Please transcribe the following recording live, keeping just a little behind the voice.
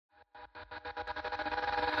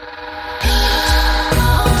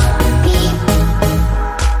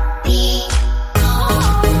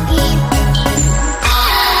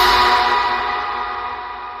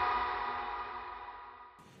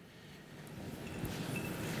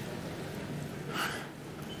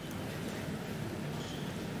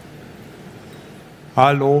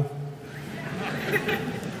Hallo.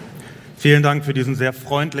 Vielen Dank für diesen sehr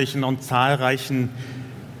freundlichen und zahlreichen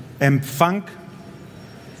Empfang.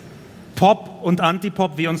 Pop und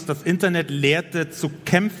Antipop, wie uns das Internet lehrte, zu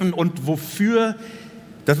kämpfen und wofür.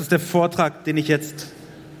 Das ist der Vortrag, den ich jetzt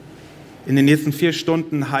in den nächsten 4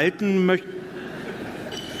 Stunden halten möchte.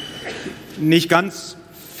 Nicht ganz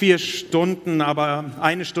 4 Stunden, aber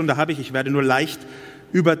 1 Stunde habe ich. Ich werde nur leicht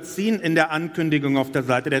überziehen. In der Ankündigung auf der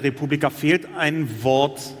Seite der Republika fehlt ein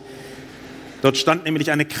Wort. Dort stand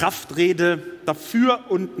nämlich eine Kraftrede dafür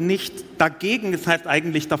und nicht dagegen. Das heißt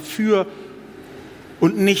eigentlich dafür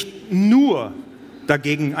und nicht nur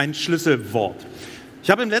dagegen, ein Schlüsselwort. Ich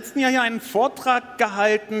habe im letzten Jahr hier einen Vortrag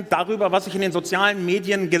gehalten darüber, was ich in den sozialen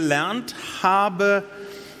Medien gelernt habe,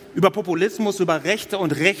 über Populismus, über Rechte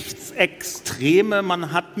und Rechtsextreme.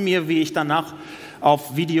 Man hat mir, wie ich danach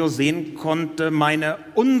auf Video sehen konnte, meine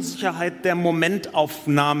Unsicherheit der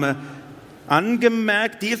Momentaufnahme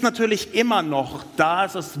angemerkt. Die ist natürlich immer noch da,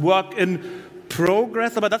 es ist Work in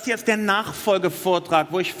Progress, aber das hier ist der Nachfolgevortrag,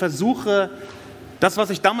 wo ich versuche, das,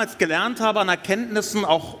 was ich damals gelernt habe, an Erkenntnissen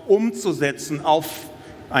auch umzusetzen auf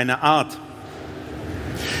eine Art.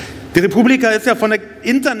 Die Republika ist ja von der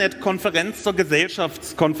Internetkonferenz zur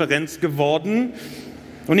Gesellschaftskonferenz geworden.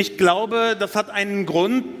 Und ich glaube, das hat einen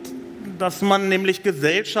Grund, dass man nämlich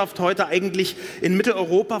Gesellschaft heute eigentlich in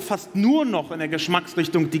Mitteleuropa fast nur noch in der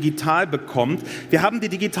Geschmacksrichtung digital bekommt. Wir haben die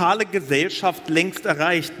digitale Gesellschaft längst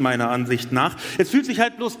erreicht, meiner Ansicht nach. Es fühlt sich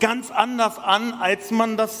halt bloß ganz anders an, als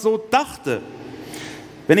man das so dachte.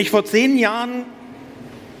 Wenn ich vor 10 Jahren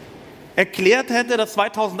erklärt hätte, dass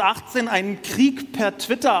 2018 ein Krieg per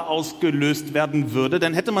Twitter ausgelöst werden würde,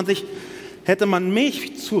 dann hätte man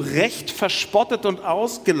mich zu Recht verspottet und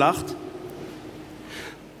ausgelacht.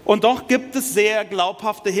 Und doch gibt es sehr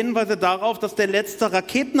glaubhafte Hinweise darauf, dass der letzte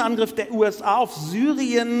Raketenangriff der USA auf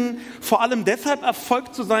Syrien vor allem deshalb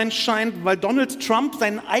erfolgt zu sein scheint, weil Donald Trump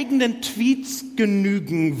seinen eigenen Tweets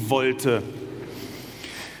genügen wollte.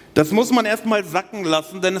 Das muss man erst mal sacken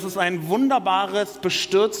lassen, denn es ist ein wunderbares,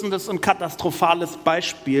 bestürzendes und katastrophales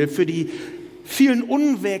Beispiel für die vielen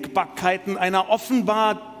Unwägbarkeiten einer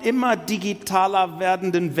offenbar immer digitaler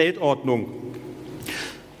werdenden Weltordnung.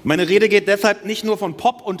 Meine Rede geht deshalb nicht nur von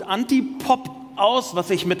Pop und Antipop aus, was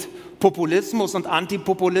ich mit Populismus und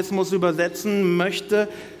Antipopulismus übersetzen möchte,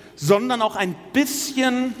 sondern auch ein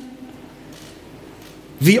bisschen,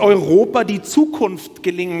 wie Europa die Zukunft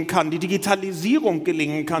gelingen kann, die Digitalisierung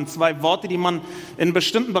gelingen kann. 2 Worte, die man in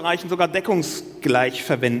bestimmten Bereichen sogar deckungsgleich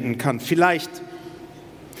verwenden kann. Vielleicht.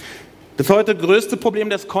 Das heute größte Problem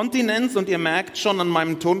des Kontinents, und ihr merkt schon an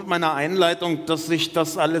meinem Ton und meiner Einleitung, dass ich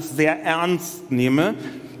das alles sehr ernst nehme.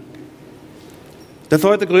 Das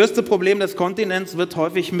heute größte Problem des Kontinents wird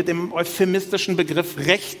häufig mit dem euphemistischen Begriff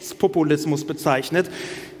Rechtspopulismus bezeichnet.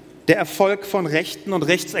 Der Erfolg von rechten und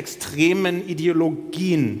rechtsextremen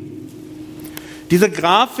Ideologien. Diese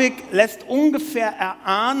Grafik lässt ungefähr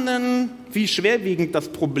erahnen, wie schwerwiegend das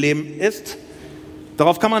Problem ist.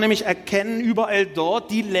 Darauf kann man nämlich erkennen, überall dort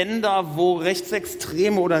die Länder, wo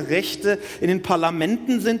Rechtsextreme oder Rechte in den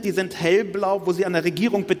Parlamenten sind, die sind hellblau, wo sie an der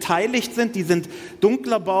Regierung beteiligt sind, die sind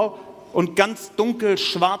dunkler Blau, und ganz dunkel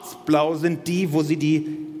schwarzblau sind die, wo sie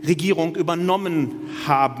die Regierung übernommen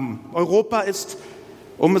haben. Europa ist,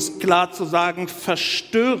 um es klar zu sagen,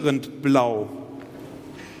 verstörend blau.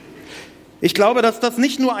 Ich glaube, dass das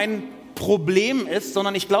nicht nur ein Problem ist,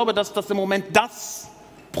 sondern ich glaube, dass das im Moment das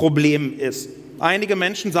Problem ist. Einige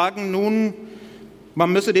Menschen sagen nun,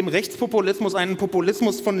 man müsse dem Rechtspopulismus einen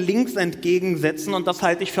Populismus von links entgegensetzen, und das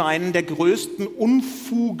halte ich für einen der größten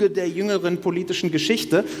Unfuge der jüngeren politischen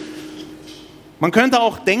Geschichte. Man könnte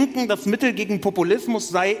auch denken, das Mittel gegen Populismus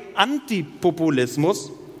sei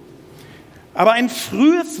Antipopulismus. Aber ein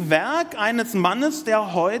frühes Werk eines Mannes,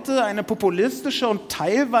 der heute eine populistische und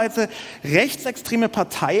teilweise rechtsextreme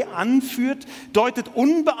Partei anführt, deutet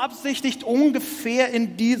unbeabsichtigt ungefähr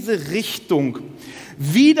in diese Richtung.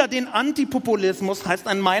 Wider den Antipopulismus heißt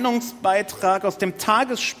ein Meinungsbeitrag aus dem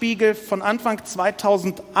Tagesspiegel von Anfang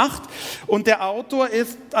 2008, und der Autor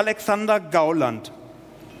ist Alexander Gauland.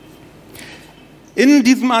 In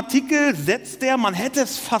diesem Artikel setzt er, man hätte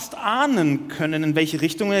es fast ahnen können, in welche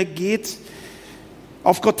Richtung er geht,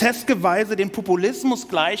 auf groteske Weise den Populismus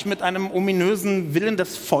gleich mit einem ominösen Willen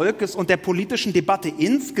des Volkes und der politischen Debatte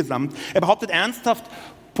insgesamt. Er behauptet ernsthaft,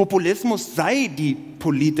 Populismus sei die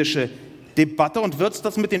politische Debatte, und würzt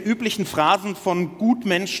das mit den üblichen Phrasen von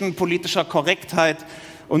Gutmenschen, politischer Korrektheit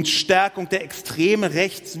und Stärkung der Extreme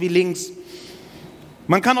rechts wie links.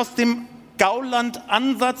 Man kann aus dem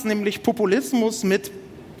Gauland-Ansatz, nämlich Populismus mit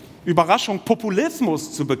Überraschung,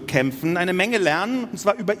 Populismus zu bekämpfen, eine Menge lernen, und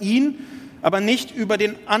zwar über ihn, aber nicht über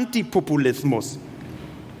den Antipopulismus.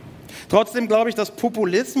 Trotzdem glaube ich, dass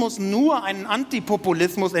Populismus nur einen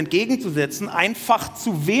Antipopulismus entgegenzusetzen einfach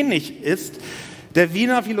zu wenig ist. Der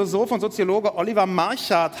Wiener Philosoph und Soziologe Oliver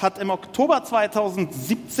Marchart hat im Oktober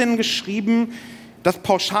 2017 geschrieben, dass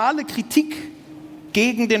pauschale Kritik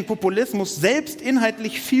gegen den Populismus selbst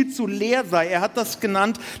inhaltlich viel zu leer sei. Er hat das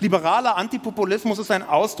genannt, liberaler Antipopulismus ist ein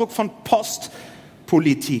Ausdruck von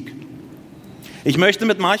Postpolitik. Ich möchte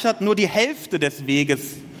mit Marchart nur die Hälfte des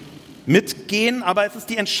Weges mitgehen, aber es ist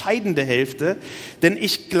die entscheidende Hälfte, denn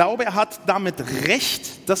ich glaube, er hat damit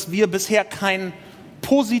recht, dass wir bisher kein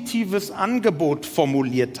positives Angebot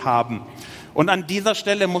formuliert haben. Und an dieser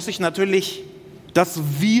Stelle muss ich natürlich das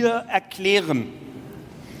Wir erklären.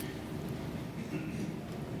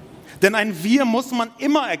 Denn ein Wir muss man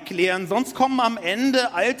immer erklären, sonst kommen am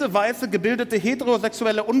Ende alte, weiße, gebildete,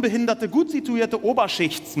 heterosexuelle, unbehinderte, gut situierte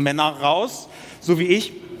Oberschichtsmänner raus, so wie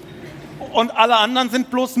ich. Und alle anderen sind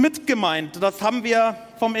bloß mitgemeint. Das haben wir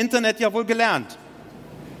vom Internet ja wohl gelernt.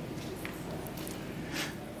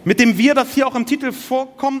 Mit dem Wir, das hier auch im Titel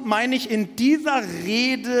vorkommt, meine ich in dieser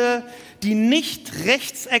Rede die nicht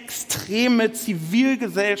rechtsextreme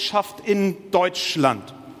Zivilgesellschaft in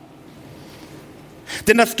Deutschland.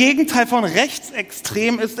 Denn das Gegenteil von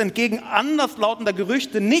rechtsextrem ist entgegen anderslautender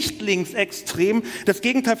Gerüchte nicht linksextrem. Das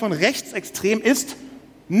Gegenteil von rechtsextrem ist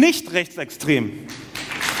nicht rechtsextrem.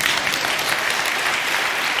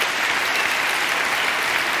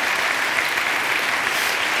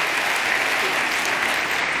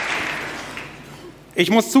 Ich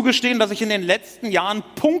muss zugestehen, dass ich in den letzten Jahren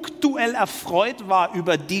punktuell erfreut war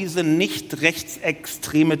über diese nicht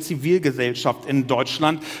rechtsextreme Zivilgesellschaft in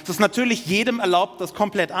Deutschland. Es ist natürlich jedem erlaubt, das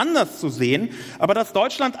komplett anders zu sehen, aber dass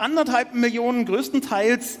Deutschland 1,5 Millionen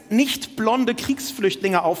größtenteils nicht blonde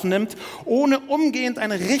Kriegsflüchtlinge aufnimmt, ohne umgehend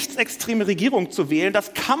eine rechtsextreme Regierung zu wählen,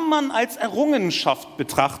 das kann man als Errungenschaft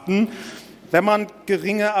betrachten, wenn man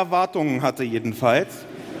geringe Erwartungen hatte jedenfalls.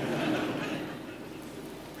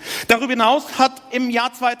 Darüber hinaus hat im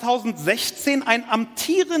Jahr 2016 ein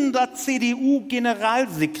amtierender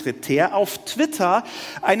CDU-Generalsekretär auf Twitter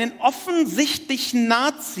einen offensichtlichen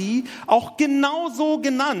Nazi auch genauso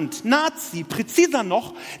genannt. Nazi, präziser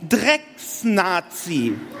noch,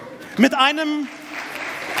 Drecksnazi.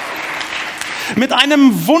 Mit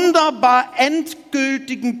einem wunderbar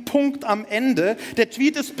endgültigen Punkt am Ende. Der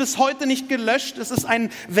Tweet ist bis heute nicht gelöscht. Es ist ein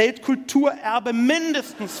Weltkulturerbe,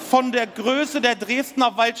 mindestens von der Größe der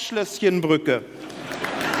Dresdner Waldschlösschenbrücke.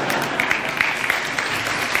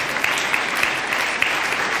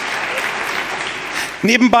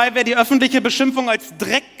 Nebenbei, wer die öffentliche Beschimpfung als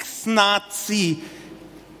Drecksnazi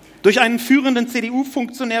durch einen führenden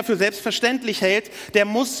CDU-Funktionär für selbstverständlich hält, der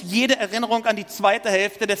muss jede Erinnerung an die zweite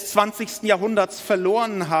Hälfte des 20. Jahrhunderts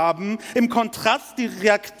verloren haben. Im Kontrast die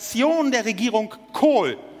Reaktion der Regierung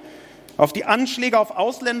Kohl auf die Anschläge auf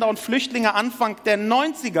Ausländer und Flüchtlinge Anfang der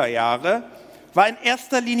 90er Jahre war in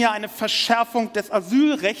erster Linie eine Verschärfung des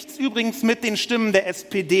Asylrechts, übrigens mit den Stimmen der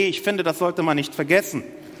SPD. Ich finde, das sollte man nicht vergessen.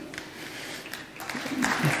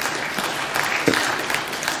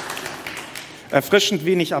 Erfrischend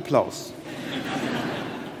wenig Applaus.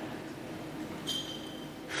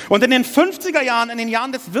 Und in den 50er Jahren, in den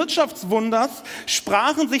Jahren des Wirtschaftswunders,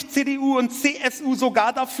 sprachen sich CDU und CSU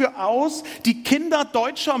sogar dafür aus, die Kinder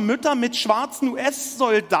deutscher Mütter mit schwarzen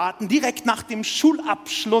US-Soldaten direkt nach dem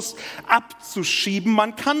Schulabschluss abzuschieben.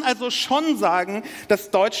 Man kann also schon sagen,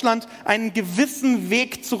 dass Deutschland einen gewissen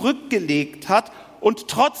Weg zurückgelegt hat. Und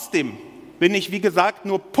trotzdem bin ich, wie gesagt,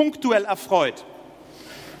 nur punktuell erfreut.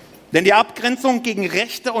 Denn die Abgrenzung gegen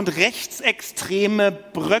Rechte und Rechtsextreme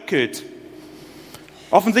bröckelt.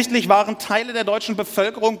 Offensichtlich waren Teile der deutschen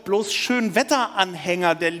Bevölkerung bloß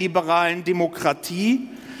Schönwetteranhänger der liberalen Demokratie.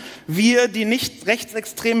 Wir, die nicht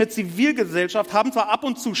rechtsextreme Zivilgesellschaft, haben zwar ab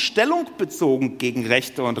und zu Stellung bezogen gegen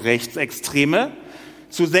Rechte und Rechtsextreme,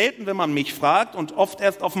 zu selten, wenn man mich fragt, und oft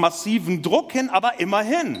erst auf massiven Druck hin, aber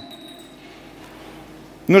immerhin.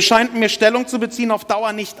 Nur scheint mir Stellung zu beziehen auf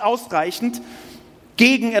Dauer nicht ausreichend.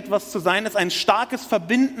 Gegen etwas zu sein, ist ein starkes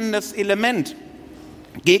verbindendes Element.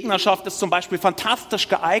 Gegnerschaft ist zum Beispiel fantastisch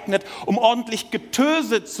geeignet, um ordentlich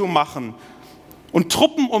Getöse zu machen und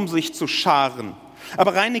Truppen um sich zu scharen.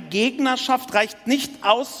 Aber reine Gegnerschaft reicht nicht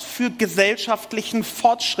aus für gesellschaftlichen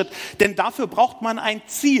Fortschritt, denn dafür braucht man ein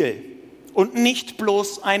Ziel und nicht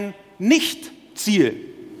bloß ein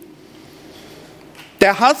Nicht-Ziel.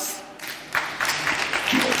 Der Hass,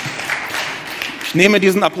 ich nehme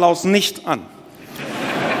diesen Applaus nicht an.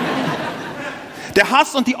 Der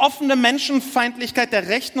Hass und die offene Menschenfeindlichkeit der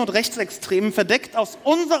Rechten und Rechtsextremen verdeckt aus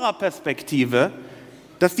unserer Perspektive,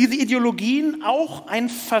 dass diese Ideologien auch ein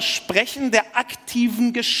Versprechen der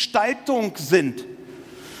aktiven Gestaltung sind.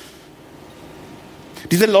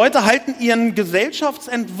 Diese Leute halten ihren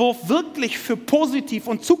Gesellschaftsentwurf wirklich für positiv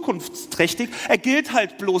und zukunftsträchtig. Er gilt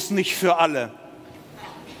halt bloß nicht für alle.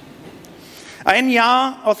 Ein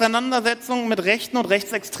Jahr Auseinandersetzung mit Rechten und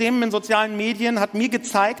Rechtsextremen in sozialen Medien hat mir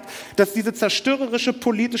gezeigt, dass diese zerstörerische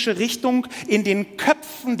politische Richtung in den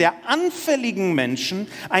Köpfen der anfälligen Menschen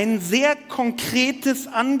ein sehr konkretes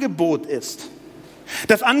Angebot ist.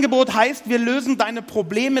 Das Angebot heißt, wir lösen deine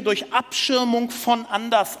Probleme durch Abschirmung von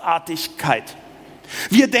Andersartigkeit.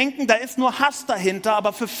 Wir denken, da ist nur Hass dahinter,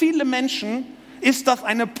 aber für viele Menschen ist das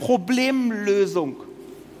eine Problemlösung.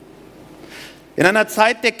 In einer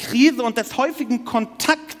Zeit der Krise und des häufigen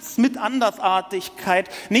Kontakts mit Andersartigkeit,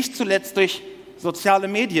 nicht zuletzt durch soziale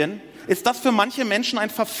Medien, ist das für manche Menschen ein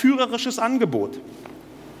verführerisches Angebot.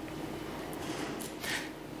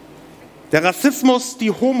 Der Rassismus, die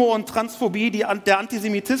Homo- und Transphobie, der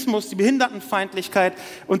Antisemitismus, die Behindertenfeindlichkeit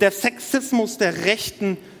und der Sexismus der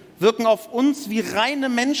Rechten wirken auf uns wie reine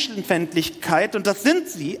Menschenfeindlichkeit, und das sind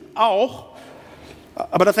sie auch,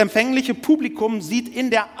 aber das empfängliche Publikum sieht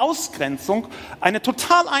in der Ausgrenzung eine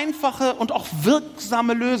total einfache und auch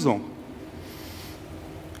wirksame Lösung.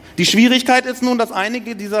 Die Schwierigkeit ist nun, dass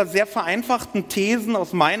einige dieser sehr vereinfachten Thesen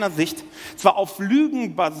aus meiner Sicht zwar auf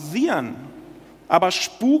Lügen basieren, aber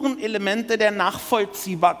Spurenelemente der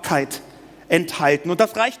Nachvollziehbarkeit enthalten. Und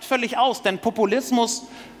das reicht völlig aus, denn Populismus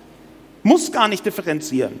muss gar nicht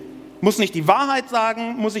differenzieren, muss nicht die Wahrheit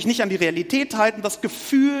sagen, muss sich nicht an die Realität halten. Das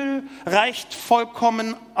Gefühl reicht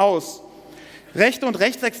vollkommen aus. Rechte und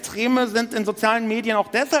Rechtsextreme sind in sozialen Medien auch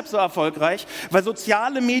deshalb so erfolgreich, weil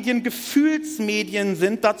soziale Medien Gefühlsmedien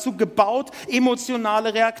sind, dazu gebaut,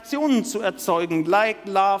 emotionale Reaktionen zu erzeugen. Like,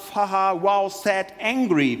 love, haha, wow, sad,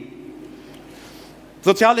 angry.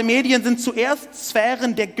 Soziale Medien sind zuerst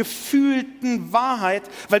Sphären der gefühlten Wahrheit,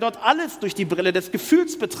 weil dort alles durch die Brille des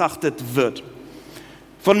Gefühls betrachtet wird.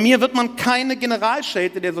 Von mir wird man keine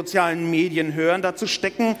Generalschelte der sozialen Medien hören, dazu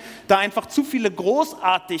stecken da einfach zu viele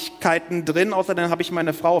Großartigkeiten drin, außerdem habe ich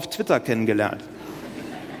meine Frau auf Twitter kennengelernt.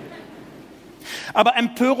 Aber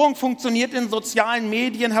Empörung funktioniert in sozialen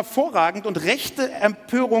Medien hervorragend und rechte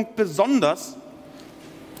Empörung besonders.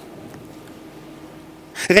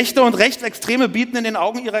 Rechte und Rechtsextreme bieten in den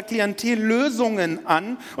Augen ihrer Klientel Lösungen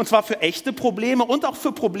an, und zwar für echte Probleme und auch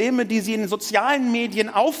für Probleme, die sie in sozialen Medien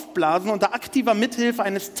aufblasen unter aktiver Mithilfe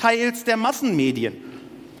eines Teils der Massenmedien.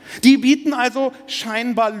 Die bieten also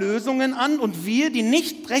scheinbar Lösungen an, und wir, die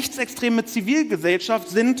nicht rechtsextreme Zivilgesellschaft,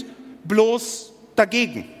 sind bloß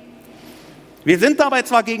dagegen. Wir sind dabei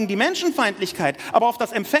zwar gegen die Menschenfeindlichkeit, aber auf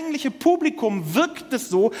das empfängliche Publikum wirkt es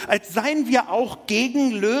so, als seien wir auch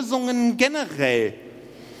gegen Lösungen generell.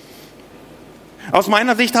 Aus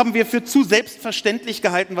meiner Sicht haben wir für zu selbstverständlich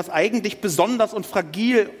gehalten, was eigentlich besonders und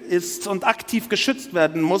fragil ist und aktiv geschützt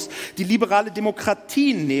werden muss, die liberale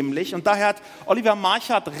Demokratie nämlich. Und daher hat Oliver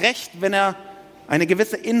Marchart recht, wenn er eine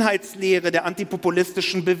gewisse Inhaltslehre der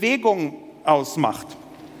antipopulistischen Bewegung ausmacht.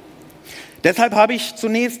 Deshalb habe ich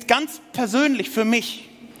zunächst ganz persönlich für mich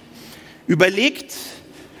überlegt,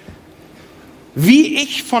 wie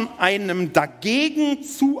ich von einem Dagegen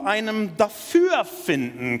zu einem Dafür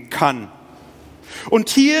finden kann. Und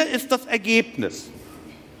hier ist das Ergebnis.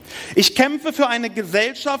 Ich kämpfe für eine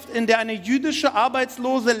Gesellschaft, in der eine jüdische,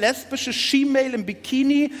 arbeitslose, lesbische Shemale im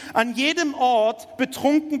Bikini an jedem Ort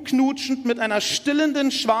betrunken knutschend mit einer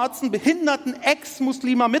stillenden, schwarzen, behinderten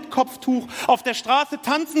Ex-Muslima mit Kopftuch auf der Straße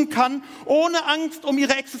tanzen kann, ohne Angst um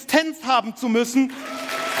ihre Existenz haben zu müssen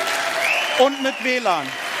und mit WLAN.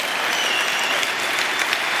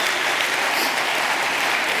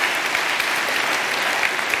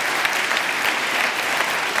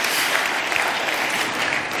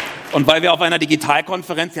 Und weil wir auf einer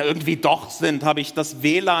Digitalkonferenz ja irgendwie doch sind, habe ich das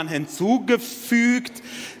WLAN hinzugefügt.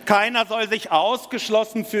 Keiner soll sich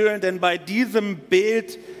ausgeschlossen fühlen, denn bei diesem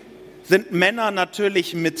Bild sind Männer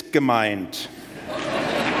natürlich mit gemeint.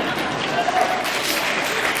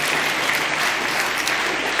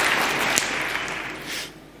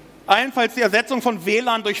 Allenfalls die Ersetzung von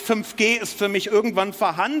WLAN durch 5G ist für mich irgendwann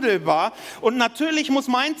verhandelbar. Und natürlich muss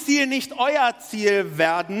mein Ziel nicht euer Ziel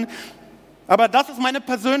werden. Aber das ist meine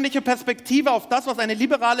persönliche Perspektive auf das, was eine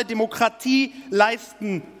liberale Demokratie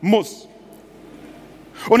leisten muss.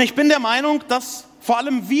 Und ich bin der Meinung, dass vor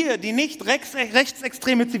allem wir, die nicht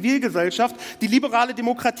rechtsextreme Zivilgesellschaft, die liberale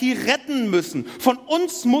Demokratie retten müssen. Von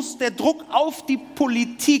uns muss der Druck auf die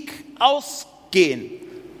Politik ausgehen.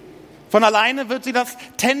 Von alleine wird sie das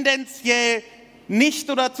tendenziell nicht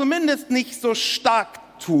oder zumindest nicht so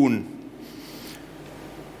stark tun.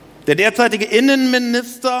 Der derzeitige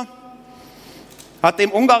Innenminister hat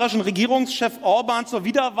dem ungarischen Regierungschef Orbán zur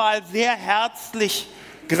Wiederwahl sehr herzlich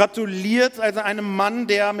gratuliert also einem Mann,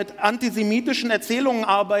 der mit antisemitischen Erzählungen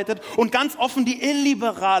arbeitet und ganz offen die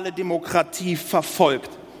illiberale Demokratie verfolgt.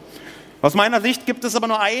 Aus meiner Sicht gibt es aber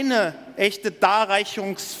nur eine echte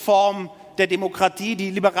Darreichungsform der Demokratie, die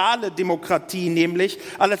liberale Demokratie nämlich.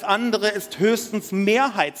 Alles andere ist höchstens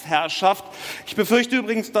Mehrheitsherrschaft. Ich befürchte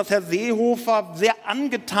übrigens, dass Herr Seehofer sehr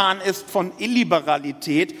angetan ist von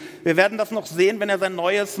Illiberalität. Wir werden das noch sehen, wenn er sein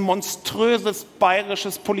neues, monströses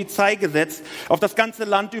bayerisches Polizeigesetz auf das ganze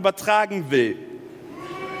Land übertragen will.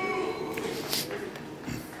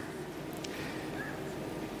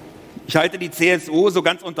 Ich halte die CSU, so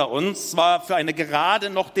ganz unter uns, zwar für eine gerade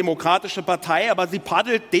noch demokratische Partei, aber sie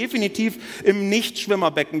paddelt definitiv im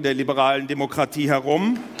Nichtschwimmerbecken der liberalen Demokratie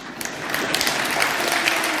herum.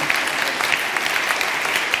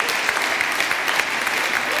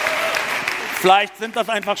 Vielleicht sind das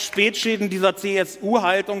einfach Spätschäden dieser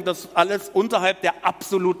CSU-Haltung, dass alles unterhalb der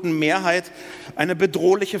absoluten Mehrheit eine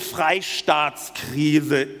bedrohliche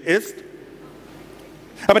Freistaatskrise ist.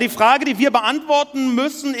 Aber die Frage, die wir beantworten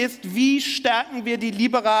müssen, ist, wie stärken wir die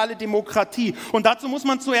liberale Demokratie? Und dazu muss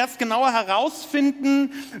man zuerst genauer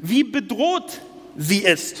herausfinden, wie bedroht sie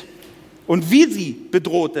ist und wie sie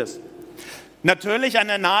bedroht ist. Natürlich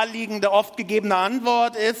eine naheliegende, oft gegebene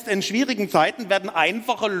Antwort ist, in schwierigen Zeiten werden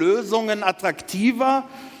einfache Lösungen attraktiver.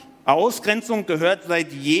 Ausgrenzung gehört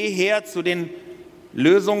seit jeher zu den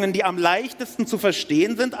Lösungen, die am leichtesten zu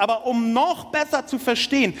verstehen sind, aber um noch besser zu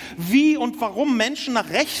verstehen, wie und warum Menschen nach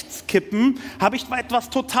rechts kippen, habe ich etwas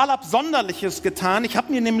total Absonderliches getan. Ich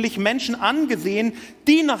habe mir nämlich Menschen angesehen,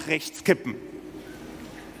 die nach rechts kippen.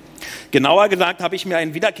 Genauer gesagt habe ich mir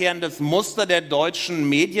ein wiederkehrendes Muster der deutschen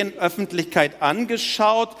Medienöffentlichkeit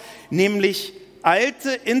angeschaut, nämlich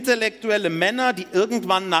alte intellektuelle Männer, die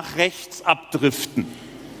irgendwann nach rechts abdriften.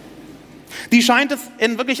 Die scheint es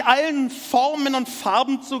in wirklich allen Formen und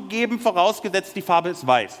Farben zu geben, vorausgesetzt die Farbe ist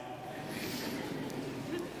weiß.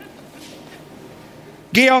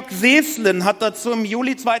 Georg Seeßlen hat dazu im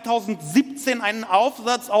Juli 2017 einen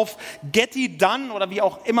Aufsatz auf Getty Done oder wie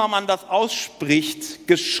auch immer man das ausspricht,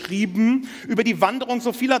 geschrieben über die Wanderung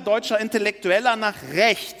so vieler deutscher Intellektueller nach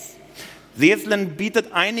rechts. Seeßlen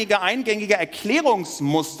bietet einige eingängige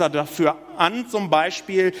Erklärungsmuster dafür an, zum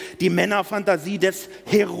Beispiel die Männerfantasie des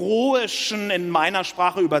Heroischen, in meiner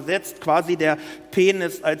Sprache übersetzt, quasi der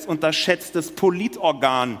Penis als unterschätztes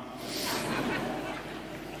Politorgan.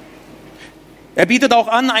 Er bietet auch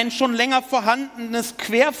an, ein schon länger vorhandenes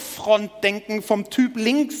Querfrontdenken vom Typ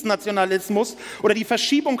Linksnationalismus oder die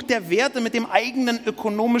Verschiebung der Werte mit dem eigenen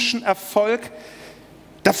ökonomischen Erfolg.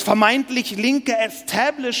 Das vermeintlich linke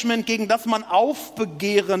Establishment, gegen das man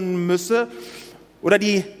aufbegehren müsse, oder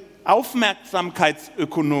die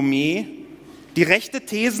Aufmerksamkeitsökonomie, die rechte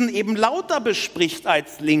Thesen eben lauter bespricht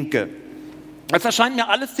als linke. Das erscheint mir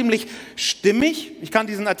alles ziemlich stimmig. Ich kann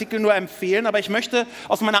diesen Artikel nur empfehlen, aber ich möchte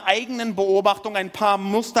aus meiner eigenen Beobachtung ein paar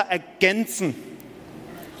Muster ergänzen.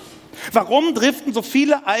 Warum driften so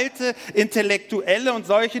viele alte Intellektuelle und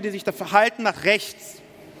solche, die sich da verhalten, nach rechts?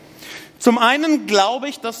 Zum einen glaube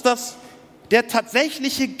ich, dass das der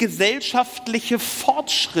tatsächliche gesellschaftliche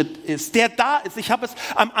Fortschritt ist, der da ist. Ich habe es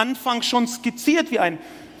am Anfang schon skizziert, wie ein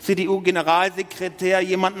CDU-Generalsekretär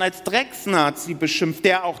jemanden als Drecksnazi beschimpft,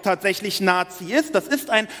 der auch tatsächlich Nazi ist. Das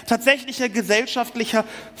ist ein tatsächlicher gesellschaftlicher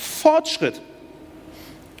Fortschritt.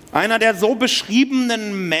 Einer der so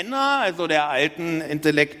beschriebenen Männer, also der alten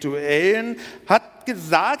Intellektuellen, hat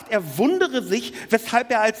gesagt, er wundere sich,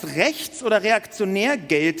 weshalb er als rechts- oder reaktionär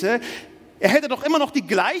gelte. Er hätte doch immer noch die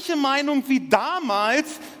gleiche Meinung wie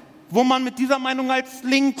damals, wo man mit dieser Meinung als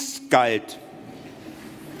links galt.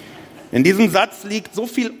 In diesem Satz liegt so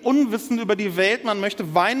viel Unwissen über die Welt, man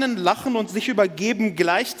möchte weinen, lachen und sich übergeben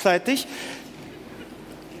gleichzeitig.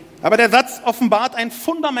 Aber der Satz offenbart ein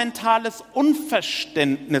fundamentales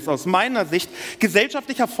Unverständnis aus meiner Sicht.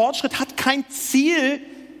 Gesellschaftlicher Fortschritt hat kein Ziel,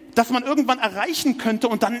 das man irgendwann erreichen könnte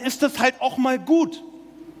und dann ist es halt auch mal gut.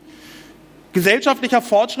 Gesellschaftlicher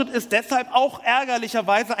Fortschritt ist deshalb auch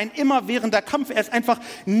ärgerlicherweise ein immerwährender Kampf. Er ist einfach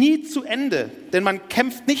nie zu Ende, denn man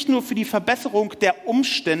kämpft nicht nur für die Verbesserung der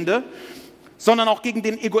Umstände, sondern auch gegen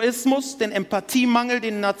den Egoismus, den Empathiemangel,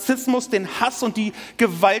 den Narzissmus, den Hass und die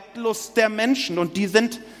Gewaltlust der Menschen. Und die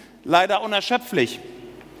sind leider unerschöpflich.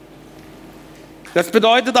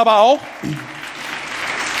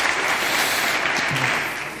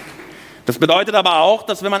 Das bedeutet aber auch,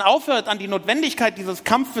 dass wenn man aufhört, an die Notwendigkeit dieses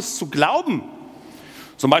Kampfes zu glauben,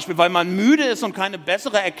 zum Beispiel weil man müde ist und keine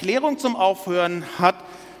bessere Erklärung zum Aufhören hat,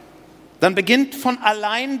 dann beginnt von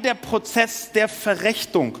allein der Prozess der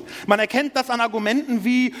Verrechtung. Man erkennt das an Argumenten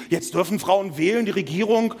wie, jetzt dürfen Frauen wählen, die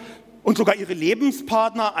Regierung und sogar ihre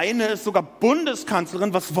Lebenspartner, eine ist sogar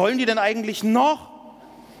Bundeskanzlerin, was wollen die denn eigentlich noch?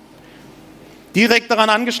 Direkt daran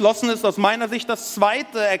angeschlossen ist aus meiner Sicht das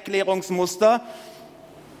zweite Erklärungsmuster,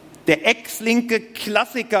 der ex-linke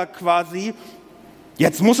Klassiker quasi,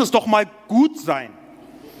 jetzt muss es doch mal gut sein.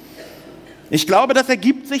 Ich glaube, das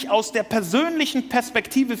ergibt sich aus der persönlichen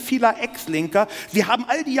Perspektive vieler Ex-Linker. Sie haben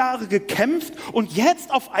all die Jahre gekämpft und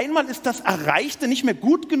jetzt auf einmal ist das Erreichte nicht mehr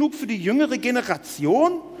gut genug für die jüngere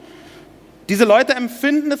Generation. Diese Leute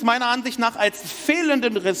empfinden es meiner Ansicht nach als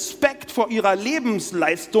fehlenden Respekt vor ihrer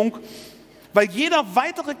Lebensleistung, weil jeder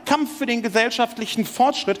weitere Kampf für den gesellschaftlichen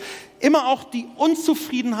Fortschritt immer auch die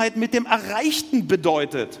Unzufriedenheit mit dem Erreichten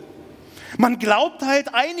bedeutet. Man glaubt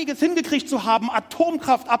halt, einiges hingekriegt zu haben,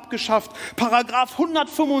 Atomkraft abgeschafft, Paragraph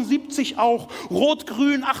 175 auch,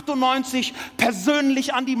 Rot-Grün 98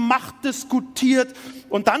 persönlich an die Macht diskutiert.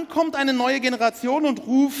 Und dann kommt eine neue Generation und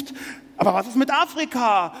ruft, aber was ist mit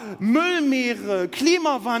Afrika? Müllmeere,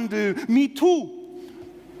 Klimawandel, MeToo.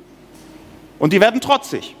 Und die werden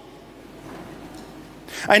trotzig.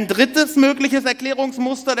 Ein drittes mögliches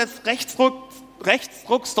Erklärungsmuster des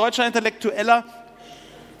Rechtsrucks deutscher Intellektueller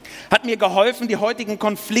hat mir geholfen, die heutigen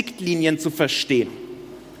Konfliktlinien zu verstehen.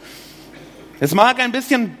 Es mag ein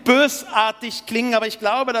bisschen bösartig klingen, aber ich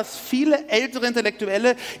glaube, dass viele ältere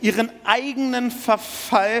Intellektuelle ihren eigenen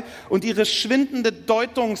Verfall und ihre schwindende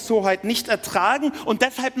Deutungshoheit nicht ertragen und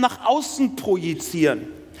deshalb nach außen projizieren.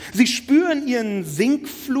 Sie spüren ihren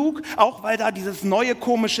Sinkflug, auch weil da dieses neue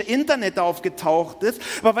komische Internet aufgetaucht ist,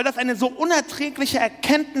 aber weil das eine so unerträgliche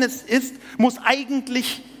Erkenntnis ist, muss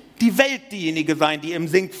eigentlich die Welt diejenige sein, die im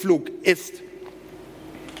Sinkflug ist.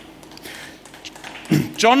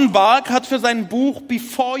 John Bark hat für sein Buch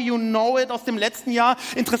Before You Know It aus dem letzten Jahr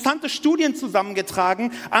interessante Studien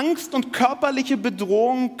zusammengetragen. Angst und körperliche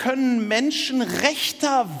Bedrohung können Menschen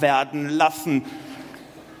rechter werden lassen.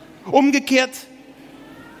 Umgekehrt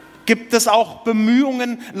gibt es auch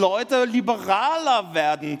Bemühungen, Leute liberaler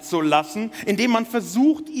werden zu lassen, indem man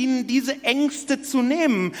versucht, ihnen diese Ängste zu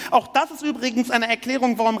nehmen. Auch das ist übrigens eine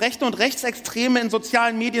Erklärung, warum Rechte und Rechtsextreme in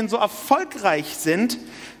sozialen Medien so erfolgreich sind.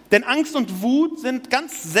 Denn Angst und Wut sind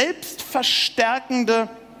ganz selbstverstärkende,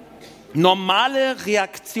 normale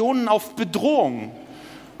Reaktionen auf Bedrohung.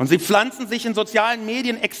 Und sie pflanzen sich in sozialen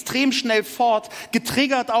Medien extrem schnell fort,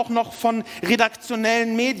 getriggert auch noch von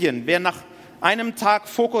redaktionellen Medien. Wer nach einem Tag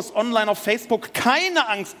Fokus online auf Facebook keine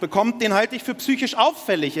Angst bekommt, den halte ich für psychisch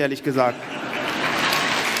auffällig, ehrlich gesagt.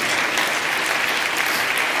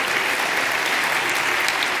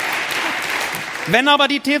 Wenn aber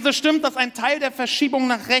die These stimmt, dass ein Teil der Verschiebung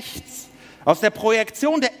nach rechts aus der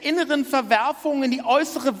Projektion der inneren Verwerfung in die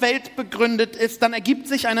äußere Welt begründet ist, dann ergibt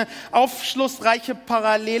sich eine aufschlussreiche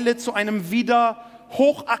Parallele zu einem wieder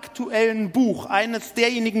hochaktuellen Buch, eines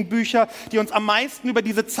derjenigen Bücher, die uns am meisten über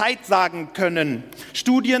diese Zeit sagen können.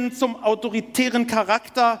 Studien zum autoritären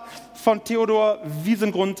Charakter von Theodor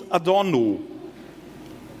Wiesengrund Adorno.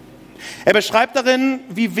 Er beschreibt darin,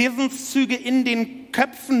 wie Wesenszüge in den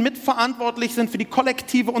Köpfen mitverantwortlich sind für die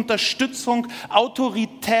kollektive Unterstützung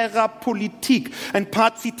autoritärer Politik. Ein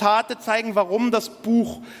paar Zitate zeigen, warum das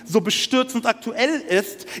Buch so bestürzend aktuell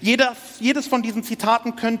ist. Jedes von diesen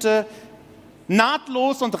Zitaten könnte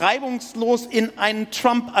nahtlos und reibungslos in einen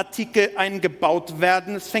Trump-Artikel eingebaut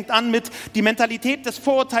werden. Es fängt an mit: Die Mentalität des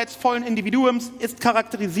vorurteilsvollen Individuums ist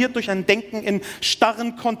charakterisiert durch ein Denken in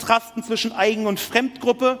starren Kontrasten zwischen Eigen- und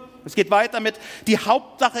Fremdgruppe. Es geht weiter mit: Die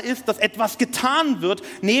Hauptsache ist, dass etwas getan wird,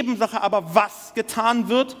 Nebensache aber, was getan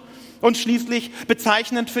wird. Und schließlich,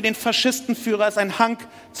 bezeichnend für den Faschistenführer ist ein Hang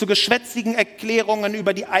zu geschwätzigen Erklärungen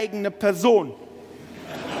über die eigene Person.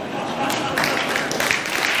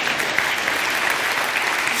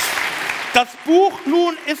 Das Buch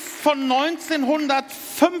nun ist von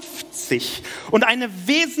 1950 und eine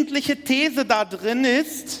wesentliche These da drin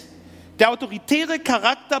ist: Der autoritäre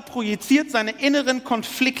Charakter projiziert seine inneren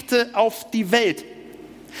Konflikte auf die Welt.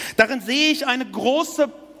 Darin sehe ich eine große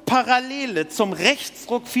Parallele zum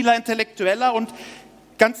Rechtsruck vieler Intellektueller und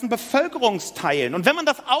ganzen Bevölkerungsteilen. Und wenn man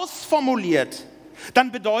das ausformuliert,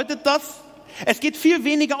 dann bedeutet das, es geht viel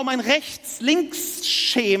weniger um ein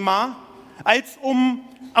Rechts-Links-Schema als um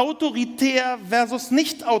autoritär versus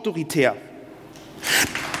nicht autoritär.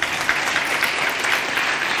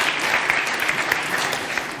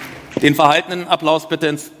 Den verhaltenen Applaus bitte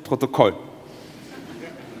ins Protokoll.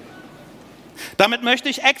 Damit möchte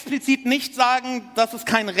ich explizit nicht sagen, dass es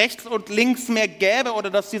kein Rechts und Links mehr gäbe oder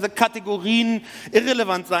dass diese Kategorien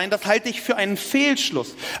irrelevant seien. Das halte ich für einen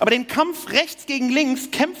Fehlschluss. Aber den Kampf rechts gegen links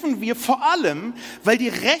kämpfen wir vor allem, weil die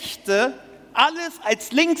Rechte alles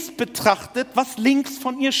als links betrachtet, was links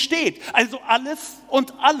von ihr steht. Also alles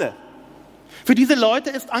und alle. Für diese Leute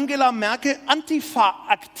ist Angela Merkel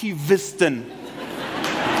Antifa-Aktivistin.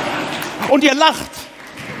 Und ihr lacht.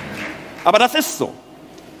 Aber das ist so.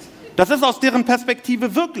 Das ist aus deren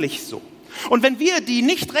Perspektive wirklich so. Und wenn wir, die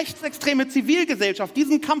nicht rechtsextreme Zivilgesellschaft,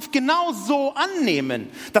 diesen Kampf genau so annehmen,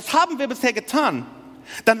 das haben wir bisher getan,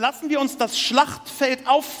 dann lassen wir uns das Schlachtfeld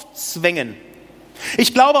aufzwängen.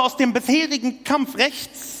 Ich glaube, aus dem bisherigen Kampf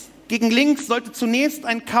rechts gegen links sollte zunächst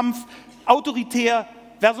ein Kampf autoritär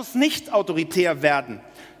versus nicht autoritär werden.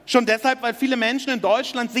 Schon deshalb, weil viele Menschen in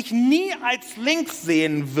Deutschland sich nie als links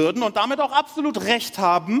sehen würden und damit auch absolut recht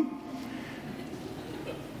haben,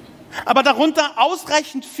 aber darunter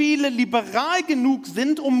ausreichend viele liberal genug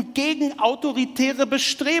sind, um gegen autoritäre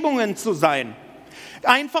Bestrebungen zu sein.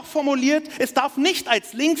 Einfach formuliert, es darf nicht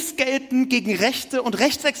als links gelten, gegen Rechte und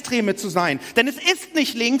Rechtsextreme zu sein. Denn es ist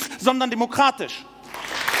nicht links, sondern demokratisch.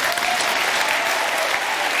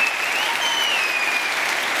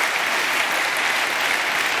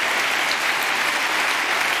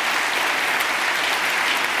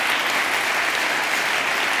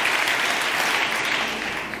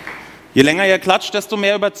 Je länger ihr klatscht, desto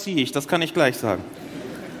mehr überziehe ich, das kann ich gleich sagen.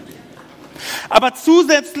 Aber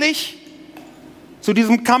zusätzlich zu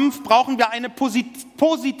diesem Kampf brauchen wir eine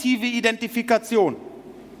positive Identifikation.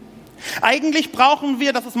 Eigentlich brauchen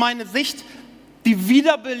wir, das ist meine Sicht, die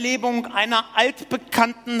Wiederbelebung einer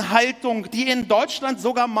altbekannten Haltung, die in Deutschland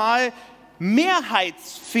sogar mal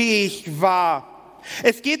mehrheitsfähig war.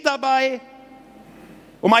 Es geht dabei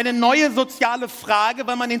um eine neue soziale Frage,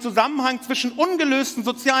 weil man den Zusammenhang zwischen ungelösten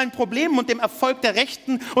sozialen Problemen und dem Erfolg der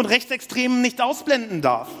Rechten und Rechtsextremen nicht ausblenden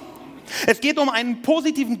darf. Es geht um einen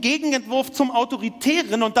positiven Gegenentwurf zum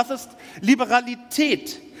Autoritären und das ist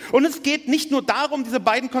Liberalität. Und es geht nicht nur darum, diese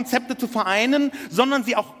beiden Konzepte zu vereinen, sondern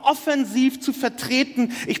sie auch offensiv zu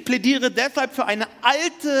vertreten. Ich plädiere deshalb für eine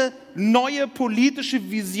alte, neue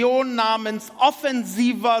politische Vision namens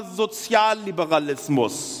offensiver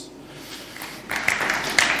Sozialliberalismus.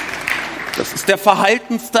 Das ist der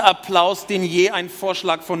verhaltenste Applaus, den je ein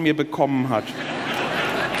Vorschlag von mir bekommen hat.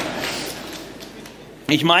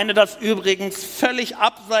 Ich meine das übrigens völlig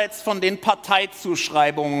abseits von den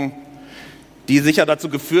Parteizuschreibungen, die sicher dazu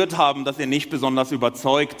geführt haben, dass ihr nicht besonders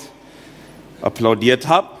überzeugt applaudiert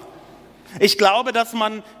habt. Ich glaube, dass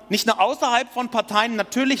man nicht nur außerhalb von Parteien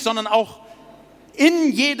natürlich, sondern auch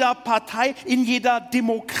in jeder Partei, in jeder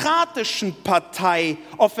demokratischen Partei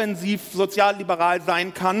offensiv sozialliberal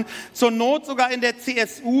sein kann. Zur Not sogar in der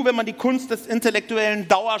CSU, wenn man die Kunst des intellektuellen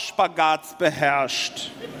Dauerspagats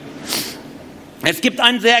beherrscht. Es gibt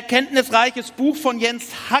ein sehr erkenntnisreiches Buch von Jens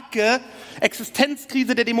Hacke,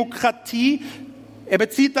 Existenzkrise der Demokratie. Er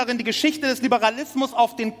bezieht darin die Geschichte des Liberalismus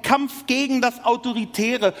auf den Kampf gegen das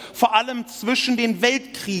Autoritäre, vor allem zwischen den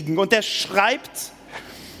Weltkriegen. Und er schreibt: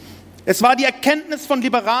 Es war die Erkenntnis von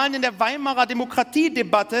Liberalen in der Weimarer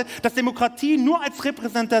Demokratiedebatte, dass Demokratie nur als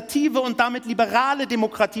repräsentative und damit liberale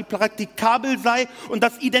Demokratie praktikabel sei und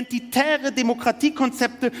dass identitäre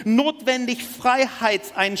Demokratiekonzepte notwendig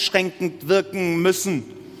freiheitseinschränkend wirken müssen.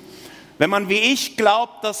 Wenn man wie ich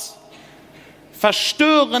glaubt, dass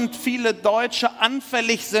verstörend viele Deutsche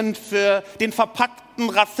anfällig sind für den verpackten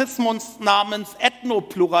Rassismus namens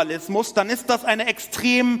Ethnopluralismus, dann ist das eine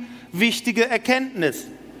extrem wichtige Erkenntnis.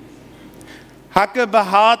 Hacke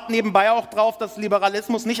beharrt nebenbei auch darauf, dass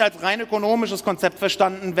Liberalismus nicht als rein ökonomisches Konzept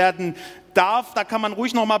verstanden werden darf. Da kann man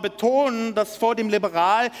ruhig nochmal betonen, dass vor dem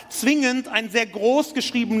Liberal zwingend ein sehr groß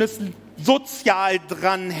geschriebenes Sozial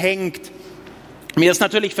dranhängt. Mir ist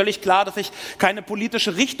natürlich völlig klar, dass ich keine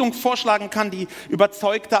politische Richtung vorschlagen kann, die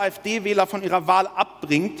überzeugte AfD-Wähler von ihrer Wahl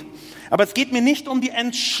abbringt. Aber es geht mir nicht um die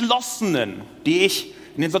Entschlossenen, die ich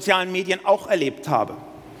in den sozialen Medien auch erlebt habe.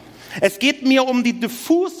 Es geht mir um die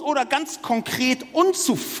diffus oder ganz konkret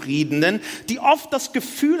Unzufriedenen, die oft das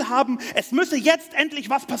Gefühl haben, es müsse jetzt endlich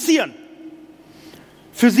was passieren.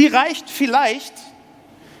 Für sie reicht vielleicht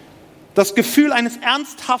das Gefühl eines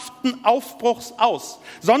ernsthaften Aufbruchs aus.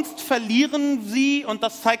 Sonst verlieren sie, und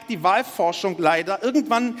das zeigt die Wahlforschung leider,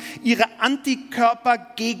 irgendwann ihre Antikörper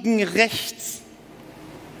gegen rechts.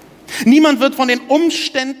 Niemand wird von den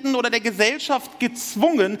Umständen oder der Gesellschaft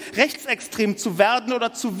gezwungen, rechtsextrem zu werden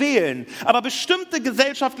oder zu wählen. Aber bestimmte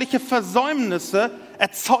gesellschaftliche Versäumnisse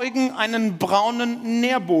erzeugen einen braunen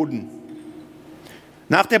Nährboden.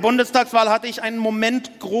 Nach der Bundestagswahl hatte ich einen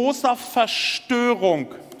Moment großer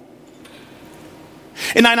Verstörung.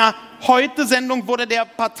 In einer Heute-Sendung wurde der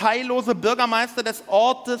parteilose Bürgermeister des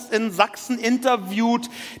Ortes in Sachsen interviewt,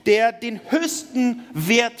 der den höchsten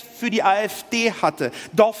Wert für die AfD hatte.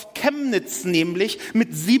 Dorf Chemnitz nämlich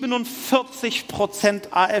mit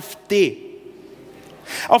 47% AfD.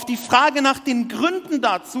 Auf die Frage nach den Gründen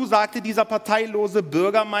dazu sagte dieser parteilose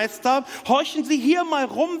Bürgermeister: Horchen Sie hier mal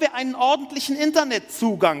rum, wer einen ordentlichen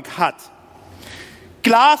Internetzugang hat.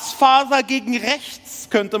 Glasfaser gegen rechts,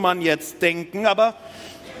 könnte man jetzt denken, aber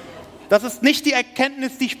das ist nicht die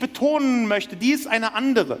Erkenntnis, die ich betonen möchte, die ist eine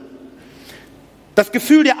andere. Das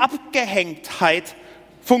Gefühl der Abgehängtheit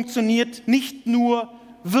funktioniert nicht nur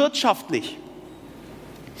wirtschaftlich.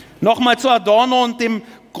 Nochmal zu Adorno und dem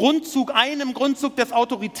Grundzug, einem Grundzug des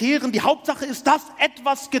Autoritären. Die Hauptsache ist, dass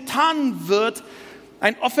etwas getan wird.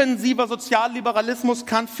 Ein offensiver Sozialliberalismus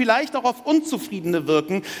kann vielleicht auch auf Unzufriedene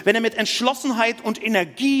wirken, wenn er mit Entschlossenheit und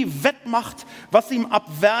Energie wettmacht, was ihm ab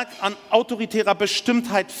Werk an autoritärer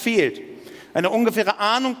Bestimmtheit fehlt. Eine ungefähre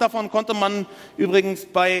Ahnung davon konnte man übrigens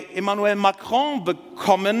bei Emmanuel Macron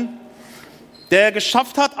bekommen, der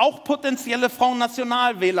geschafft hat, auch potenzielle Front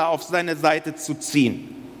National-Wähler auf seine Seite zu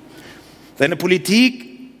ziehen. Seine Politik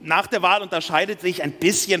nach der Wahl unterscheidet sich ein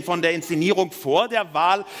bisschen von der Inszenierung vor der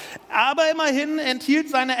Wahl, aber immerhin enthielt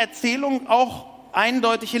seine Erzählung auch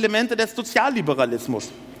eindeutig Elemente des Sozialliberalismus.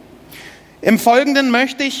 Im Folgenden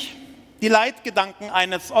möchte ich die Leitgedanken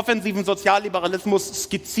eines offensiven Sozialliberalismus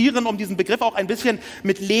skizzieren, um diesen Begriff auch ein bisschen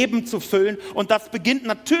mit Leben zu füllen. Und das beginnt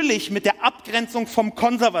natürlich mit der Abgrenzung vom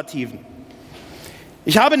Konservativen.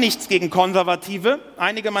 Ich habe nichts gegen Konservative.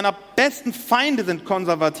 Einige meiner besten Feinde sind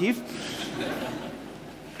konservativ.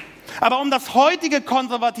 Aber um das heutige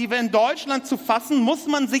Konservative in Deutschland zu fassen, muss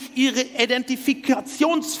man sich ihre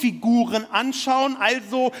Identifikationsfiguren anschauen,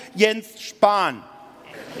 also Jens Spahn.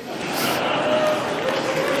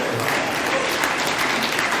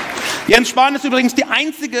 Jens Spahn ist übrigens die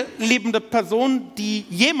einzige lebende Person, die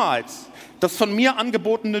jemals das von mir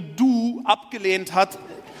angebotene Du abgelehnt hat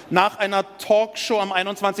nach einer Talkshow am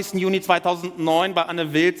 21. Juni 2009 bei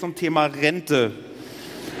Anne Will zum Thema Rente.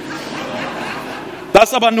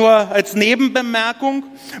 Das aber nur als Nebenbemerkung.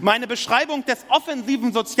 Meine Beschreibung des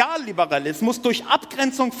offensiven Sozialliberalismus durch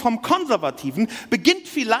Abgrenzung vom Konservativen beginnt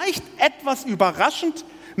vielleicht etwas überraschend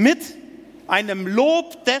mit einem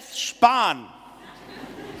Lob des Spahn.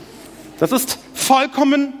 Das ist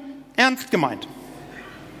vollkommen ernst gemeint.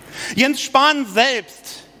 Jens Spahn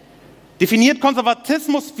selbst definiert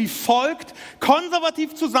Konservatismus wie folgt: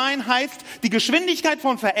 Konservativ zu sein heißt, die Geschwindigkeit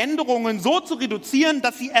von Veränderungen so zu reduzieren,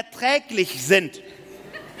 dass sie erträglich sind.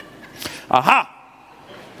 Aha.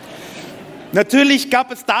 Natürlich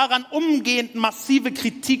gab es daran umgehend massive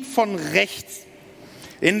Kritik von rechts.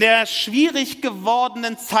 In der schwierig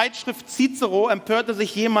gewordenen Zeitschrift Cicero empörte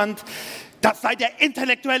sich jemand, das sei der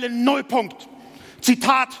intellektuelle Nullpunkt.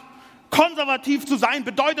 Zitat: Konservativ zu sein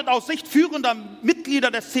bedeutet aus Sicht führender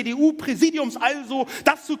Mitglieder des CDU-Präsidiums also,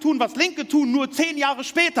 das zu tun, was Linke tun, nur 10 Jahre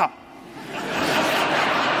später.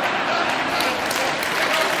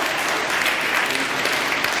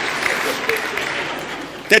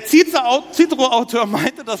 Der Cicero-Autor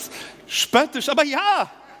meinte das spöttisch, aber ja,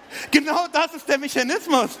 genau das ist der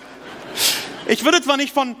Mechanismus. Ich würde zwar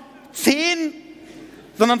nicht von 10,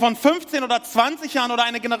 sondern von 15 oder 20 Jahren oder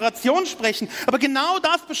einer Generation sprechen. Aber genau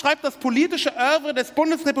das beschreibt das politische Oeuvre des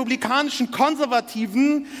bundesrepublikanischen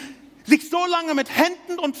Konservativen, sich so lange mit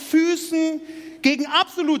Händen und Füßen gegen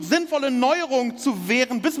absolut sinnvolle Neuerungen zu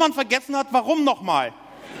wehren, bis man vergessen hat, warum nochmal.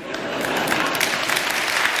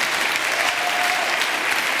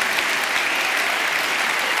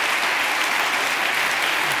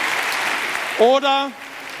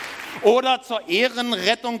 Oder zur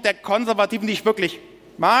Ehrenrettung der Konservativen, die ich wirklich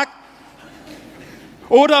mag.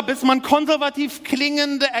 Oder bis man konservativ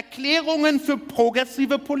klingende Erklärungen für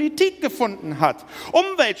progressive Politik gefunden hat.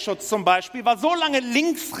 Umweltschutz zum Beispiel war so lange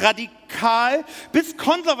linksradikal, bis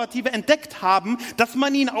Konservative entdeckt haben, dass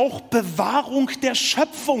man ihn auch Bewahrung der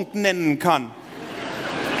Schöpfung nennen kann.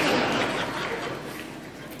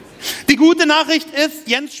 Die gute Nachricht ist,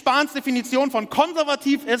 Jens Spahns Definition von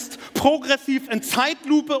konservativ ist progressiv in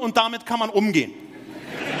Zeitlupe und damit kann man umgehen.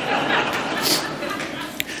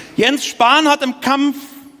 Jens Spahn hat im Kampf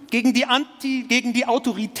gegen die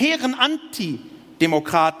autoritären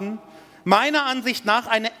Antidemokraten meiner Ansicht nach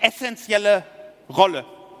eine essentielle Rolle.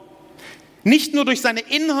 Nicht nur durch seine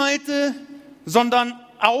Inhalte, sondern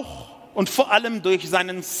auch und vor allem durch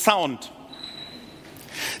seinen Sound.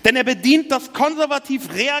 Denn er bedient das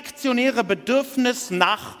konservativ-reaktionäre Bedürfnis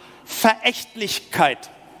nach Verächtlichkeit.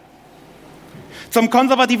 Zum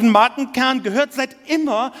konservativen Markenkern gehört seit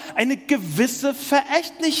immer eine gewisse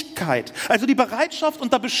Verächtlichkeit, also die Bereitschaft,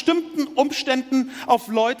 unter bestimmten Umständen auf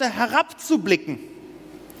Leute herabzublicken.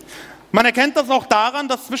 Man erkennt das auch daran,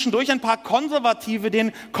 dass zwischendurch ein paar Konservative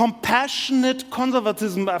den Compassionate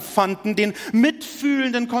Conservatism erfanden, den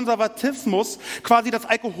mitfühlenden Konservatismus, quasi das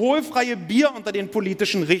alkoholfreie Bier unter den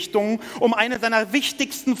politischen Richtungen, um eine seiner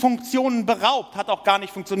wichtigsten Funktionen beraubt, hat auch gar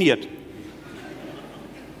nicht funktioniert.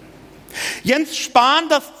 Jens Spahn,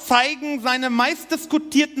 das zeigen seine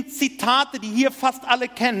meistdiskutierten Zitate, die hier fast alle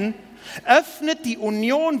kennen, öffnet die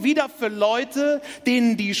Union wieder für Leute,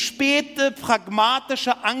 denen die späte,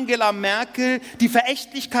 pragmatische Angela Merkel die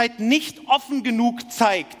Verächtlichkeit nicht offen genug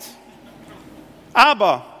zeigt.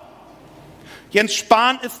 Aber Jens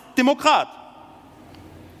Spahn ist Demokrat,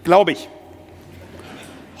 glaube ich,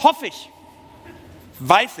 hoffe ich,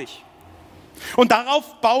 weiß ich. Und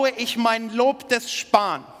darauf baue ich mein Lob des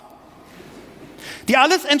Spahn. Die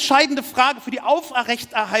alles entscheidende Frage für die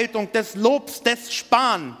Aufrechterhaltung des Lobs des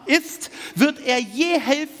Spahn ist, wird er je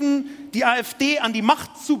helfen, die AfD an die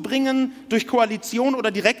Macht zu bringen durch Koalition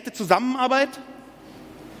oder direkte Zusammenarbeit?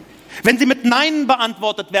 Wenn sie mit Nein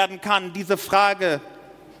beantwortet werden kann, diese Frage,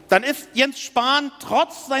 dann ist Jens Spahn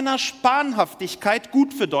trotz seiner Spanhaftigkeit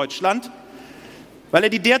gut für Deutschland, weil er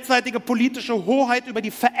die derzeitige politische Hoheit über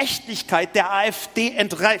die Verächtlichkeit der AfD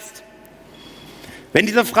entreißt. Wenn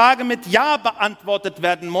diese Frage mit Ja beantwortet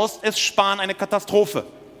werden muss, ist Spahn eine Katastrophe.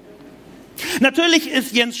 Natürlich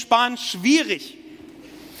ist Jens Spahn schwierig.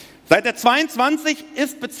 Seit er 22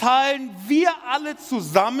 ist, bezahlen wir alle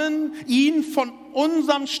zusammen ihn von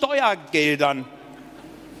unseren Steuergeldern.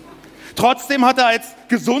 Trotzdem hat er als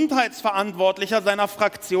Gesundheitsverantwortlicher seiner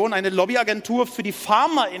Fraktion eine Lobbyagentur für die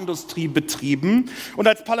Pharmaindustrie betrieben und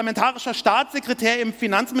als parlamentarischer Staatssekretär im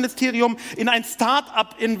Finanzministerium in ein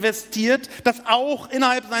Start-up investiert, das auch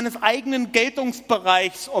innerhalb seines eigenen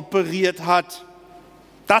Geltungsbereichs operiert hat.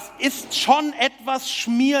 Das ist schon etwas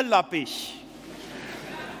schmierlappig.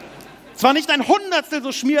 Zwar nicht ein Hundertstel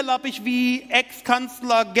so schmierlappig wie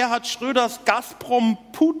Ex-Kanzler Gerhard Schröders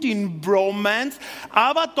Gazprom-Putin-Bromance,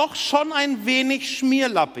 aber doch schon ein wenig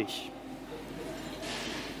schmierlappig.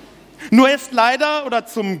 Nur ist leider, oder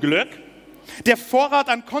zum Glück, der Vorrat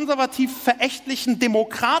an konservativ verächtlichen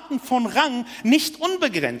Demokraten von Rang nicht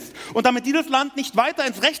unbegrenzt. Und damit dieses Land nicht weiter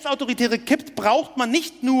ins Rechtsautoritäre kippt, braucht man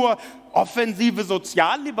nicht nur offensive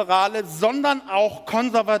Sozialliberale, sondern auch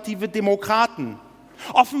konservative Demokraten.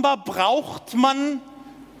 Offenbar braucht man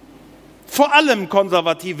vor allem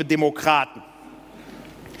konservative Demokraten.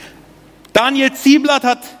 Daniel Zieblatt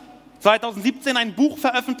hat 2017 ein Buch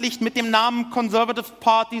veröffentlicht mit dem Namen Conservative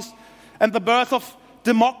Parties and the Birth of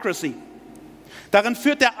Democracy. Darin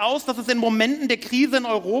führt er aus, dass es in Momenten der Krise in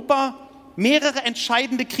Europa mehrere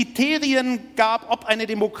entscheidende Kriterien gab, ob eine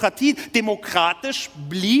Demokratie demokratisch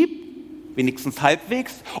blieb, wenigstens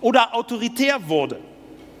halbwegs, oder autoritär wurde.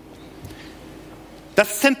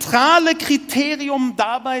 Das zentrale Kriterium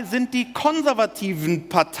dabei sind die konservativen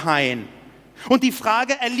Parteien. Und die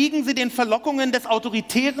Frage, erliegen sie den Verlockungen des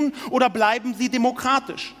Autoritären oder bleiben sie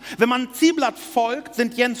demokratisch? Wenn man Zieblatt folgt,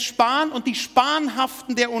 sind Jens Spahn und die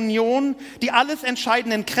Spanhaften der Union die alles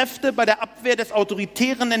entscheidenden Kräfte bei der Abwehr des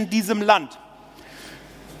Autoritären in diesem Land.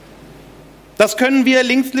 Das können wir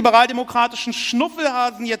linksliberal-demokratischen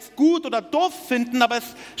Schnuffelhasen jetzt gut oder doof finden, aber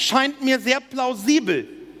es scheint mir sehr plausibel.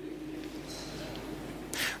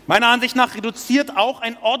 Meiner Ansicht nach reduziert auch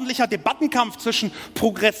ein ordentlicher Debattenkampf zwischen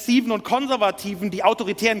Progressiven und Konservativen die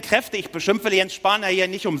autoritären Kräfte. Ich beschimpfe Jens Spahn ja hier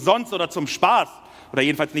nicht umsonst oder zum Spaß oder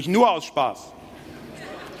jedenfalls nicht nur aus Spaß.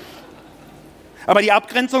 Aber die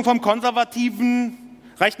Abgrenzung vom Konservativen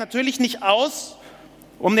reicht natürlich nicht aus,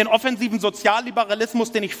 um den offensiven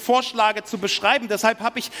Sozialliberalismus, den ich vorschlage, zu beschreiben. Deshalb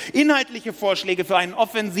habe ich inhaltliche Vorschläge für einen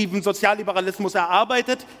offensiven Sozialliberalismus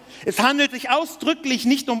erarbeitet. Es handelt sich ausdrücklich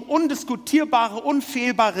nicht um undiskutierbare,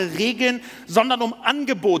 unfehlbare Regeln, sondern um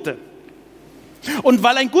Angebote. Und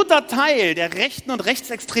weil ein guter Teil der rechten und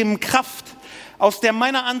rechtsextremen Kraft aus der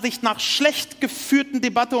meiner Ansicht nach schlecht geführten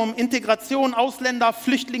Debatte um Integration, Ausländer,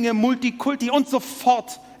 Flüchtlinge, Multikulti und so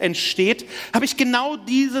fort entsteht, habe ich genau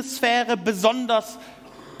diese Sphäre besonders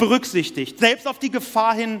berücksichtigt. Selbst auf die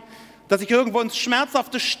Gefahr hin, dass ich irgendwo ins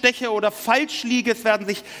Schmerzhafte steche oder falsch liege. Es werden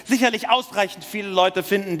sich sicherlich ausreichend viele Leute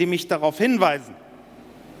finden, die mich darauf hinweisen.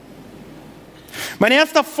 Mein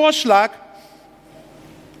erster Vorschlag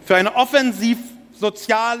für eine offensiv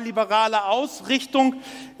sozialliberale Ausrichtung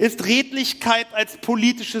ist Redlichkeit als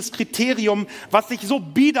politisches Kriterium, was sich so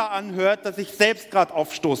bieder anhört, dass ich selbst gerade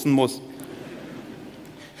aufstoßen muss.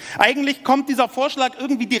 Eigentlich kommt dieser Vorschlag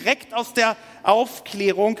irgendwie direkt aus der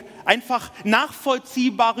Aufklärung, einfach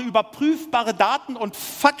nachvollziehbare, überprüfbare Daten und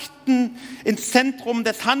Fakten ins Zentrum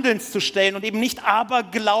des Handelns zu stellen und eben nicht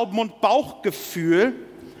Aberglauben und Bauchgefühl.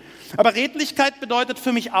 Aber Redlichkeit bedeutet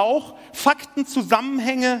für mich auch, Fakten,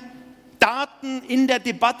 Zusammenhänge, Daten in der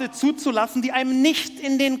Debatte zuzulassen, die einem nicht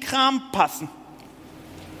in den Kram passen.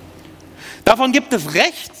 Davon gibt es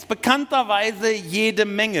rechts bekannterweise jede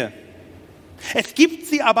Menge. Es gibt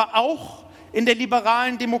sie aber auch in der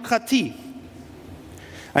liberalen Demokratie.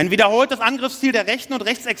 Ein wiederholtes Angriffsziel der Rechten und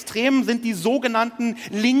Rechtsextremen sind die sogenannten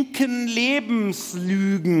linken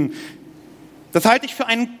Lebenslügen. Das halte ich für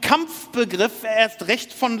einen Kampfbegriff, erst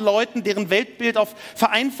recht von Leuten, deren Weltbild auf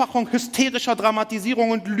Vereinfachung, hysterischer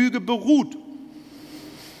Dramatisierung und Lüge beruht.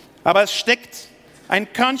 Aber es steckt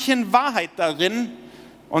ein Körnchen Wahrheit darin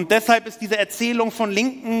und deshalb ist diese Erzählung von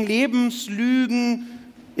linken Lebenslügen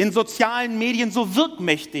in sozialen Medien so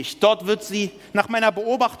wirkmächtig. Dort wird sie nach meiner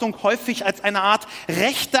Beobachtung häufig als eine Art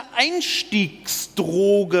rechte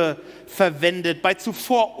Einstiegsdroge verwendet bei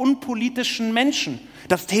zuvor unpolitischen Menschen.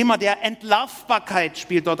 Das Thema der Entlarvbarkeit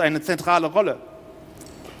spielt dort eine zentrale Rolle.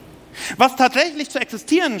 Was tatsächlich zu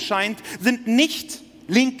existieren scheint, sind nicht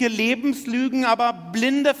linke Lebenslügen, aber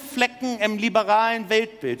blinde Flecken im liberalen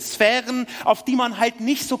Weltbild. Sphären, auf die man halt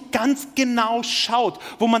nicht so ganz genau schaut,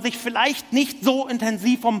 wo man sich vielleicht nicht so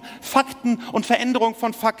intensiv um Fakten und Veränderung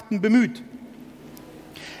von Fakten bemüht.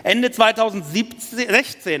 Ende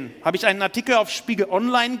 2016 habe ich einen Artikel auf Spiegel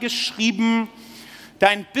Online geschrieben, der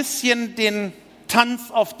ein bisschen den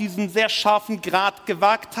Tanz auf diesem sehr scharfen Grat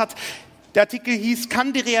gewagt hat. Der Artikel hieß,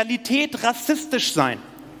 kann die Realität rassistisch sein?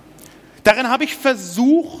 Darin habe ich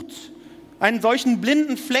versucht, einen solchen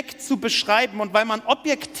blinden Fleck zu beschreiben. Und weil man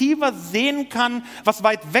objektiver sehen kann, was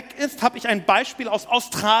weit weg ist, habe ich ein Beispiel aus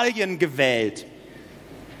Australien gewählt.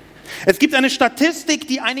 Es gibt eine Statistik,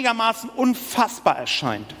 die einigermaßen unfassbar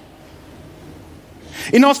erscheint.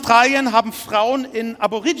 In Australien haben Frauen in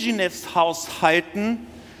Aborigines-Haushalten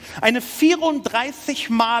eine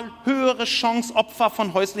 34-mal höhere Chance, Opfer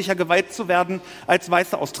von häuslicher Gewalt zu werden, als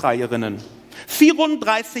weiße Australierinnen.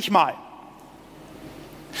 34 Mal.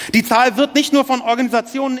 Die Zahl wird nicht nur von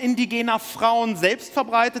Organisationen indigener Frauen selbst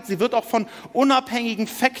verbreitet, sie wird auch von unabhängigen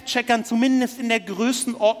Fact-Checkern zumindest in der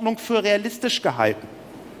Größenordnung für realistisch gehalten.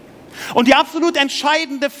 Und die absolut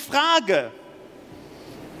entscheidende Frage,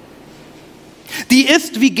 die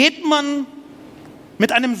ist, wie geht man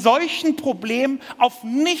mit einem solchen Problem auf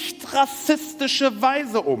nicht rassistische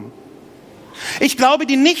Weise um? Ich glaube,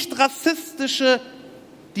 die nicht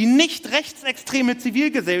rechtsextreme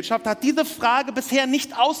Zivilgesellschaft hat diese Frage bisher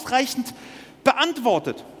nicht ausreichend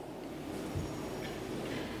beantwortet.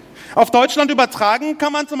 Auf Deutschland übertragen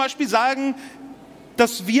kann man zum Beispiel sagen,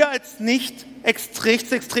 dass wir als nicht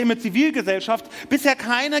rechtsextreme Zivilgesellschaft bisher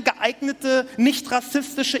keine geeignete, nicht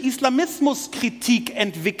rassistische Islamismuskritik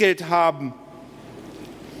entwickelt haben.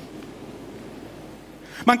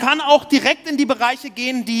 Man kann auch direkt in die Bereiche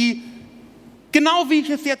gehen, die, genau wie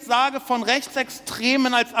ich es jetzt sage, von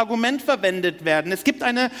Rechtsextremen als Argument verwendet werden. Es gibt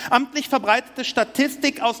eine amtlich verbreitete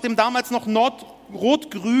Statistik aus dem damals noch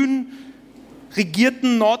rot-grün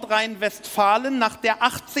regierten Nordrhein-Westfalen, nach der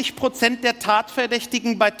 80% der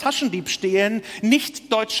Tatverdächtigen bei Taschendiebstählen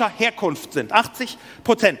nicht deutscher Herkunft sind.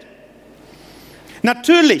 80%.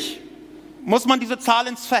 Natürlich muss man diese Zahl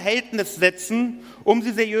ins Verhältnis setzen, um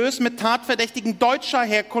sie seriös mit Tatverdächtigen deutscher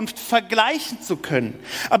Herkunft vergleichen zu können.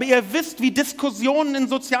 Aber ihr wisst, wie Diskussionen in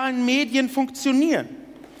sozialen Medien funktionieren.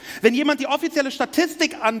 Wenn jemand die offizielle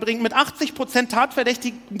Statistik anbringt mit 80%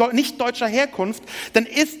 Tatverdächtigen nicht deutscher Herkunft, dann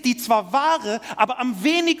ist die zwar wahre, aber am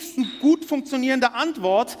wenigsten gut funktionierende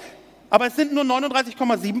Antwort, aber es sind nur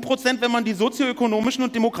 39,7%, wenn man die sozioökonomischen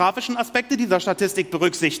und demografischen Aspekte dieser Statistik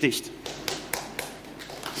berücksichtigt.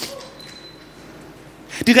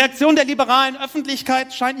 Die Reaktion der liberalen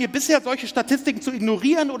Öffentlichkeit scheint mir bisher solche Statistiken zu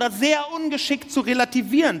ignorieren oder sehr ungeschickt zu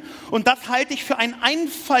relativieren. Und das halte ich für ein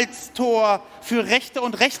Einfallstor für Rechte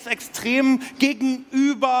und Rechtsextremen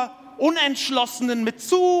gegenüber Unentschlossenen mit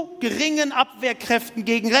zu geringen Abwehrkräften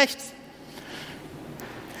gegen rechts.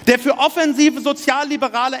 Der für offensive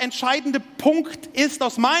Sozialliberale entscheidende Punkt ist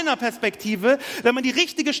aus meiner Perspektive, wenn man die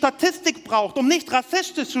richtige Statistik braucht, um nicht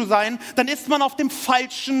rassistisch zu sein, dann ist man auf dem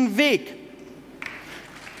falschen Weg.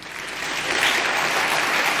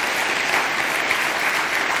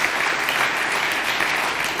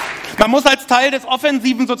 Man muss als Teil des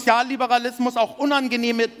offensiven Sozialliberalismus auch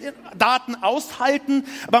unangenehme Daten aushalten,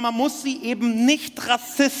 aber man muss sie eben nicht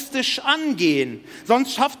rassistisch angehen.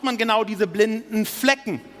 Sonst schafft man genau diese blinden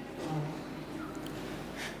Flecken.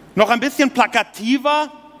 Noch ein bisschen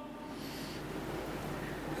plakativer.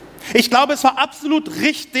 Ich glaube, es war absolut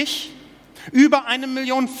richtig, über 1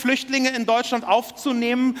 Million Flüchtlinge in Deutschland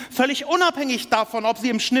aufzunehmen, völlig unabhängig davon, ob sie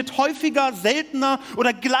im Schnitt häufiger, seltener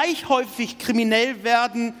oder gleich häufig kriminell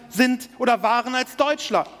sind oder waren als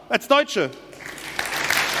Deutsche.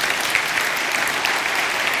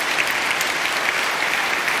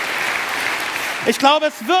 Ich glaube,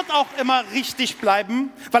 es wird auch immer richtig bleiben,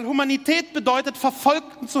 weil Humanität bedeutet,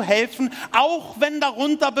 Verfolgten zu helfen, auch wenn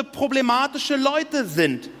darunter problematische Leute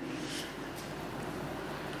sind.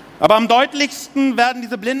 Aber am deutlichsten werden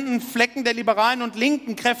diese blinden Flecken der liberalen und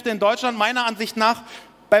linken Kräfte in Deutschland meiner Ansicht nach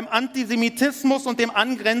beim Antisemitismus und dem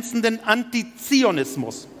angrenzenden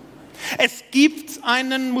Antizionismus. Es gibt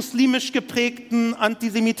einen muslimisch geprägten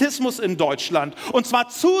Antisemitismus in Deutschland, und zwar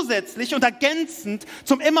zusätzlich und ergänzend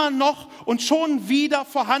zum immer noch und schon wieder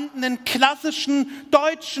vorhandenen klassischen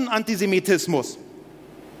deutschen Antisemitismus.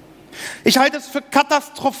 Ich halte es für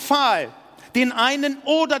katastrophal, den einen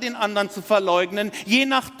oder den anderen zu verleugnen, je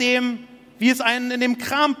nachdem, wie es einem in den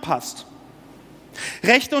Kram passt.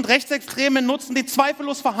 Rechte und Rechtsextreme nutzen den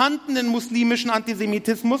zweifellos vorhandenen muslimischen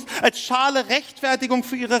Antisemitismus als schale Rechtfertigung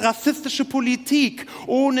für ihre rassistische Politik,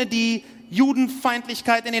 ohne die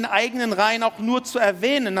Judenfeindlichkeit in den eigenen Reihen auch nur zu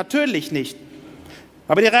erwähnen. Natürlich nicht.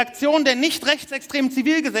 Aber die Reaktion der nicht rechtsextremen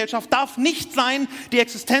Zivilgesellschaft darf nicht sein, die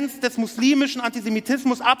Existenz des muslimischen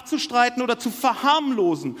Antisemitismus abzustreiten oder zu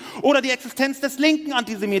verharmlosen, oder die Existenz des linken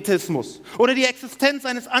Antisemitismus oder die Existenz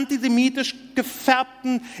eines antisemitisch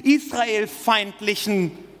gefärbten,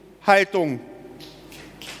 israelfeindlichen Haltung.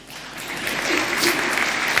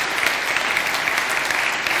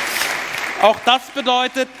 Auch das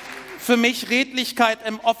bedeutet für mich Redlichkeit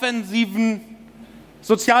im offensiven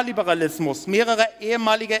Sozialliberalismus. Mehrere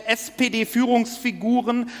ehemalige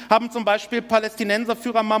SPD-Führungsfiguren haben zum Beispiel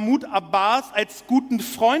Palästinenserführer Mahmoud Abbas als guten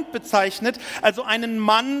Freund bezeichnet, also einen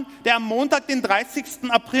Mann, der am Montag, den 30.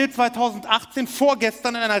 April 2018,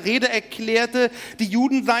 vorgestern in einer Rede erklärte, die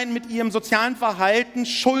Juden seien mit ihrem sozialen Verhalten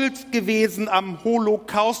schuld gewesen am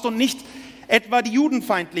Holocaust und nicht etwa die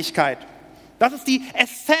Judenfeindlichkeit. Das ist die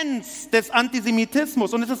Essenz des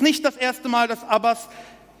Antisemitismus, und es ist nicht das erste Mal, dass Abbas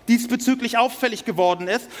diesbezüglich auffällig geworden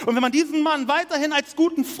ist. Und wenn man diesen Mann weiterhin als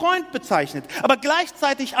guten Freund bezeichnet, aber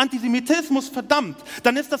gleichzeitig Antisemitismus verdammt,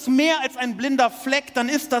 dann ist das mehr als ein blinder Fleck, dann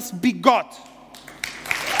ist das bigott.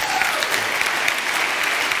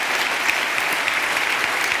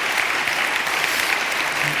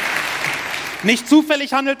 Nicht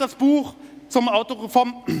zufällig handelt das Buch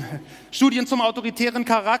vom Studien zum autoritären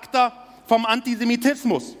Charakter vom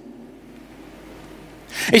Antisemitismus.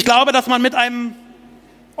 Ich glaube, dass man mit einem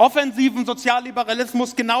offensiven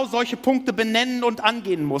Sozialliberalismus genau solche Punkte benennen und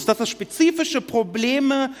angehen muss, dass es spezifische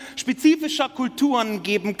Probleme spezifischer Kulturen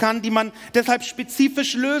geben kann, die man deshalb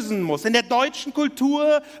spezifisch lösen muss. In der deutschen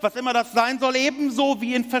Kultur, was immer das sein soll, ebenso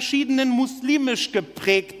wie in verschiedenen muslimisch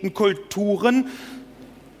geprägten Kulturen.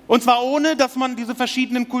 Und zwar ohne, dass man diese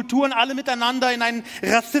verschiedenen Kulturen alle miteinander in einen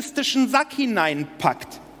rassistischen Sack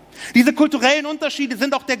hineinpackt. Diese kulturellen Unterschiede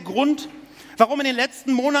sind auch der Grund, warum in den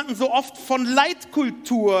letzten Monaten so oft von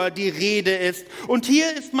Leitkultur die Rede ist. Und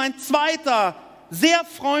hier ist mein zweiter, sehr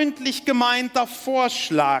freundlich gemeinter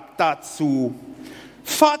Vorschlag dazu.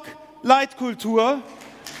 Fuck Leitkultur,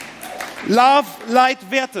 love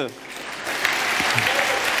Leitwerte.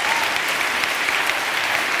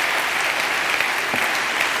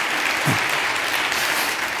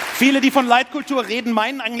 Viele, die von Leitkultur reden,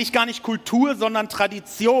 meinen eigentlich gar nicht Kultur, sondern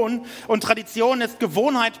Tradition. Und Tradition ist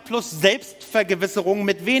Gewohnheit plus Selbstvergewisserung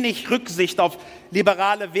mit wenig Rücksicht auf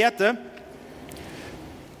liberale Werte.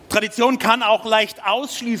 Tradition kann auch leicht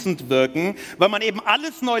ausschließend wirken, weil man eben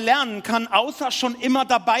alles neu lernen kann, außer schon immer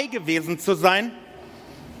dabei gewesen zu sein.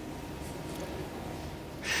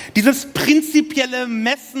 Dieses prinzipielle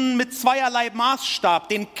Messen mit zweierlei Maßstab,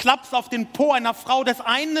 den Klaps auf den Po einer Frau des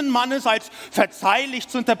einen Mannes als verzeihlich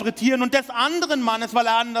zu interpretieren und des anderen Mannes, weil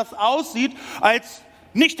er anders aussieht, als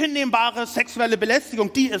nicht hinnehmbare sexuelle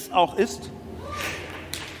Belästigung, die es auch ist.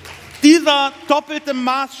 Dieser doppelte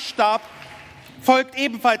Maßstab folgt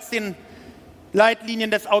ebenfalls den Leitlinien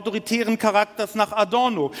des autoritären Charakters nach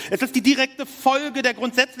Adorno. Es ist die direkte Folge der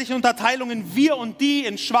grundsätzlichen Unterteilung in wir und die,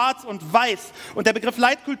 in schwarz und weiß. Und der Begriff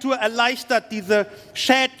Leitkultur erleichtert diese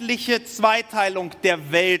schädliche Zweiteilung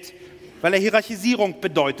der Welt, weil er Hierarchisierung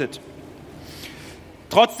bedeutet.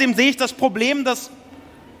 Trotzdem sehe ich das Problem, dass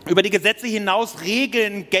über die Gesetze hinaus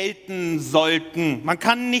Regeln gelten sollten. Man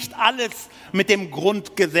kann nicht alles mit dem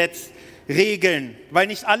Grundgesetz regeln, weil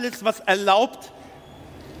nicht alles, was erlaubt,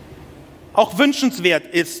 auch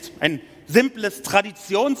wünschenswert ist. Ein simples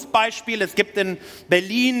Traditionsbeispiel: Es gibt in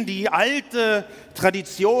Berlin die alte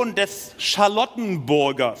Tradition des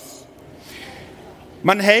Charlottenburgers.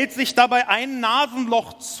 Man hält sich dabei ein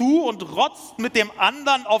Nasenloch zu und rotzt mit dem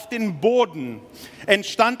anderen auf den Boden.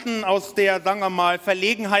 Entstanden aus der, sagen wir mal,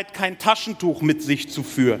 Verlegenheit, kein Taschentuch mit sich zu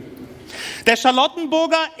führen. Der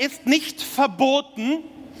Charlottenburger ist nicht verboten.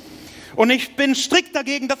 Und ich bin strikt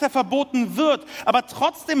dagegen, dass er verboten wird. Aber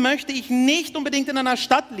trotzdem möchte ich nicht unbedingt in einer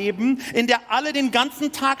Stadt leben, in der alle den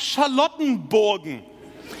ganzen Tag Charlottenburgen.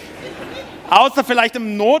 Außer vielleicht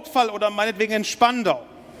im Notfall oder meinetwegen in Spandau.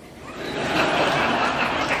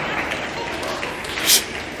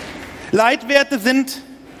 Leitwerte sind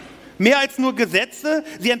mehr als nur Gesetze.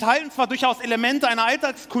 Sie enthalten zwar durchaus Elemente einer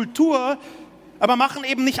Alltagskultur, aber machen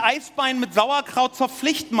eben nicht Eisbein mit Sauerkraut zur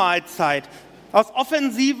Pflichtmahlzeit. Aus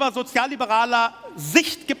offensiver, sozialliberaler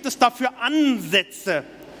Sicht gibt es dafür Ansätze.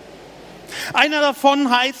 Einer davon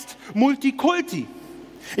heißt Multikulti.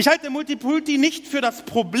 Ich halte Multikulti nicht für das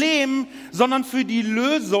Problem, sondern für die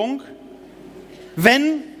Lösung,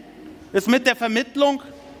 wenn es mit der Vermittlung,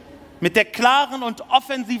 mit der klaren und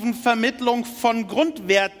offensiven Vermittlung von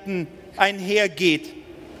Grundwerten einhergeht.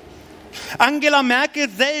 Angela Merkel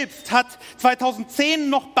selbst hat 2010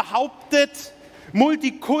 noch behauptet,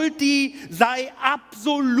 Multikulti sei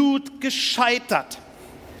absolut gescheitert.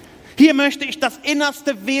 Hier möchte ich das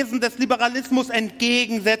innerste Wesen des Liberalismus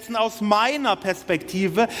entgegensetzen aus meiner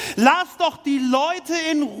Perspektive. Lass doch die Leute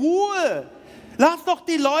in Ruhe. Lass doch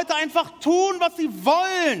die Leute einfach tun, was sie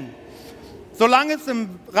wollen, solange es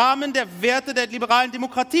im Rahmen der Werte der liberalen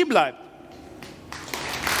Demokratie bleibt.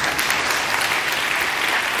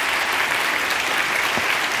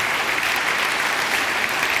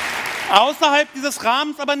 Außerhalb dieses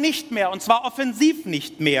Rahmens aber nicht mehr, und zwar offensiv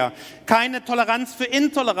nicht mehr. Keine Toleranz für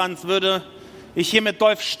Intoleranz, würde ich hier mit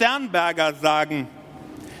Dolf Sternberger sagen.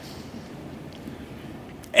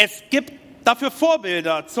 Es gibt dafür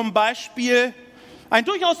Vorbilder, zum Beispiel ein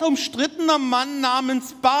durchaus umstrittener Mann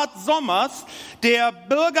namens Bart Sommers, der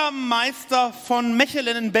Bürgermeister von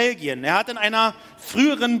Mechelen in Belgien. Er hat in einer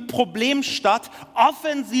früheren Problemstadt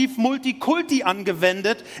offensiv Multikulti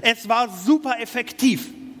angewendet. Es war super effektiv.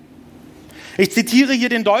 Ich zitiere hier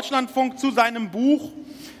den Deutschlandfunk zu seinem Buch.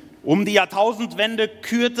 Um die Jahrtausendwende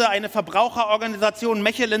kürte eine Verbraucherorganisation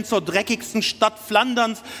Mechelen zur dreckigsten Stadt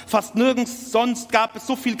Flanderns. Fast nirgends sonst gab es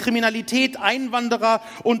so viel Kriminalität. Einwanderer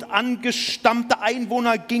und angestammte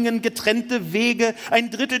Einwohner gingen getrennte Wege.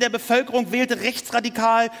 Ein Drittel der Bevölkerung wählte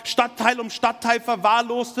rechtsradikal. Stadtteil um Stadtteil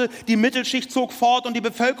verwahrloste. Die Mittelschicht zog fort und die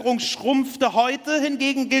Bevölkerung schrumpfte. Heute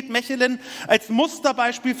hingegen gilt Mechelen als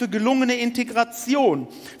Musterbeispiel für gelungene Integration.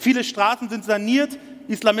 Viele Straßen sind saniert.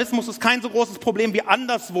 Islamismus ist kein so großes Problem wie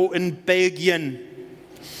anderswo in Belgien.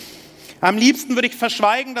 Am liebsten würde ich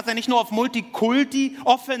verschweigen, dass er nicht nur auf Multikulti,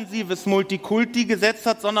 offensives Multikulti gesetzt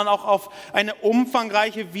hat, sondern auch auf eine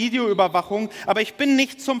umfangreiche Videoüberwachung. Aber ich bin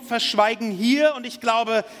nicht zum Verschweigen hier und ich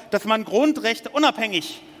glaube, dass man Grundrechte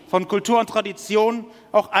unabhängig von Kultur und Tradition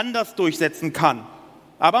auch anders durchsetzen kann.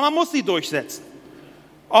 Aber man muss sie durchsetzen.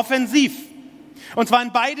 Offensiv. Und zwar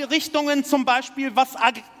in beide Richtungen, zum Beispiel was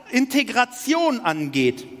Integration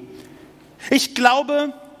angeht. Ich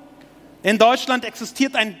glaube, in Deutschland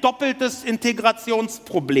existiert ein doppeltes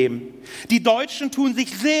Integrationsproblem. Die Deutschen tun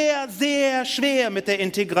sich sehr, sehr schwer mit der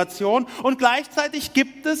Integration und gleichzeitig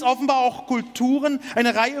gibt es offenbar auch Kulturen,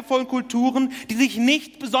 eine Reihe von Kulturen, die sich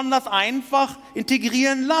nicht besonders einfach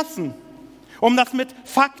integrieren lassen. Um das mit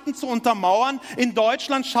Fakten zu untermauern, in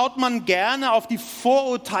Deutschland schaut man gerne auf die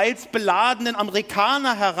vorurteilsbeladenen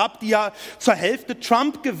Amerikaner herab, die ja zur Hälfte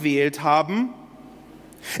Trump gewählt haben.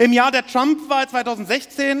 Im Jahr der Trump-Wahl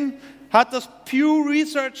 2016 hat das Pew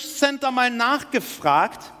Research Center mal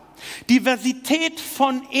nachgefragt. Diversität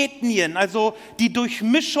von Ethnien, also die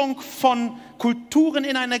Durchmischung von Kulturen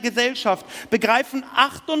in einer Gesellschaft, begreifen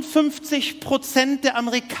 58% der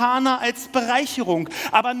Amerikaner als Bereicherung,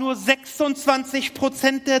 aber nur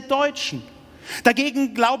 26% der Deutschen.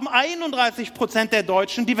 Dagegen glauben 31% der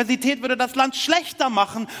Deutschen, Diversität würde das Land schlechter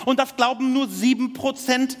machen und das glauben nur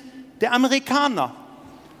 7% der Amerikaner.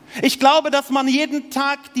 Ich glaube, dass man jeden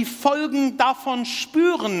Tag die Folgen davon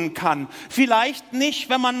spüren kann. Vielleicht nicht,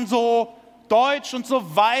 wenn man so deutsch und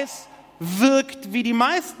so weiß wirkt wie die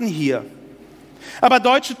meisten hier. Aber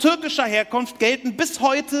Deutsche türkischer Herkunft gelten bis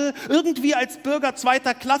heute irgendwie als Bürger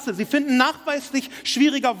zweiter Klasse. Sie finden nachweislich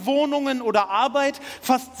schwieriger Wohnungen oder Arbeit,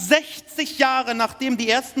 fast 60 Jahre nachdem die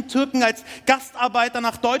ersten Türken als Gastarbeiter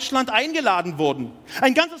nach Deutschland eingeladen wurden.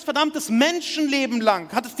 Ein ganzes verdammtes Menschenleben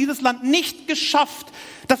lang hat es dieses Land nicht geschafft,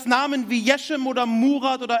 dass Namen wie Yeşim oder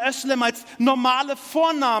Murat oder Özlem als normale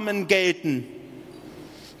Vornamen gelten.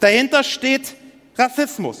 Dahinter steht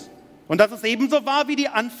Rassismus. Und das ist ebenso wahr wie die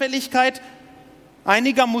Anfälligkeit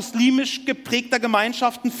einiger muslimisch geprägter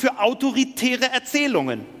Gemeinschaften für autoritäre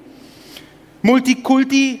Erzählungen.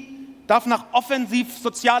 Multikulti darf nach offensiv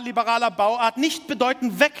sozialliberaler Bauart nicht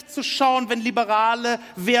bedeuten, wegzuschauen, wenn liberale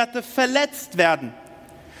Werte verletzt werden.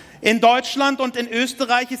 In Deutschland und in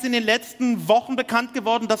Österreich ist in den letzten Wochen bekannt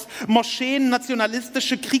geworden, dass Moscheen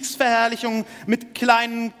nationalistische Kriegsverherrlichung mit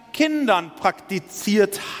kleinen Kindern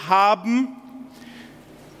praktiziert haben.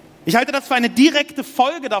 Ich halte das für eine direkte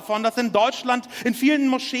Folge davon, dass in Deutschland in vielen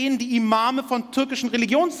Moscheen die Imame von türkischen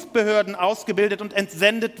Religionsbehörden ausgebildet und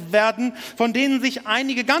entsendet werden, von denen sich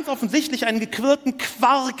einige ganz offensichtlich einen gequirlten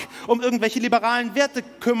Quark um irgendwelche liberalen Werte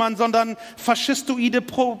kümmern, sondern faschistoide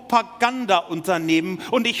Propaganda unternehmen.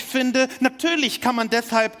 Und ich finde, natürlich kann man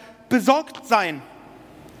deshalb besorgt sein.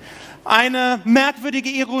 Eine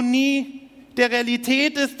merkwürdige Ironie der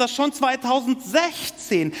Realität ist, dass schon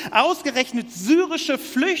 2016 ausgerechnet syrische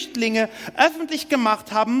Flüchtlinge öffentlich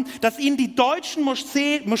gemacht haben, dass ihnen die deutschen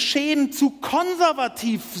Moscheen zu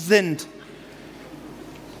konservativ sind.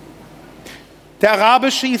 Der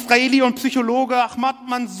arabische Israeli und Psychologe Ahmad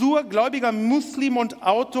Mansour, gläubiger Muslim und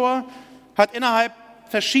Autor, hat innerhalb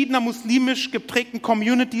verschiedener muslimisch geprägten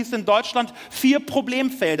Communities in Deutschland 4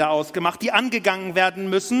 Problemfelder ausgemacht, die angegangen werden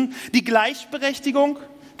müssen. Die Gleichberechtigung,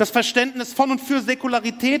 das Verständnis von und für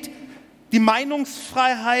Säkularität, die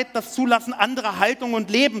Meinungsfreiheit, das Zulassen anderer Haltungen und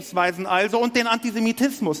Lebensweisen also und den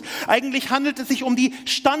Antisemitismus. Eigentlich handelt es sich um die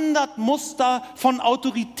Standardmuster von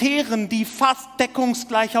Autoritären, die fast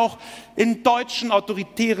deckungsgleich auch in deutschen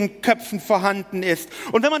autoritären Köpfen vorhanden ist.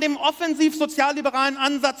 Und wenn man dem offensiv-sozialliberalen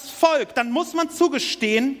Ansatz folgt, dann muss man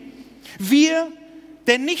zugestehen, wir,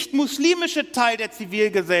 der nicht-muslimische Teil der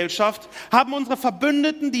Zivilgesellschaft, haben unsere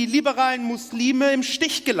Verbündeten, die liberalen Muslime, im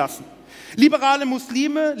Stich gelassen. Liberale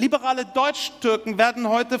Muslime, liberale Deutsch-Türken werden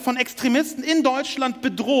heute von Extremisten in Deutschland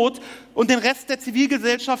bedroht und den Rest der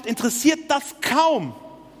Zivilgesellschaft interessiert das kaum.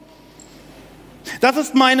 Das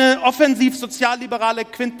ist meine offensiv-sozialliberale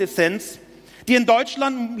Quintessenz. Die in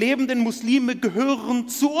Deutschland lebenden Muslime gehören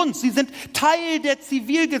zu uns. Sie sind Teil der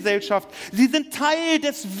Zivilgesellschaft. Sie sind Teil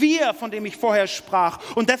des Wir, von dem ich vorher sprach.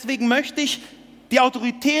 Und deswegen möchte ich die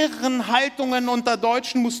autoritären Haltungen unter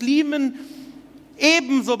deutschen Muslimen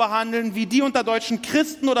ebenso behandeln wie die unter deutschen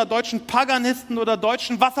Christen oder deutschen Paganisten oder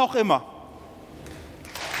deutschen was auch immer.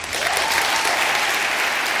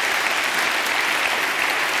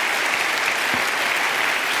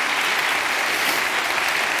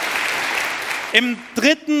 Im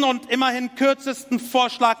dritten und immerhin kürzesten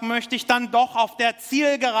Vorschlag möchte ich dann doch auf der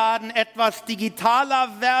Zielgeraden etwas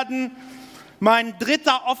digitaler werden. Mein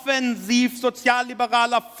dritter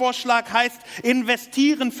offensiv-sozialliberaler Vorschlag heißt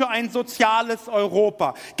investieren für ein soziales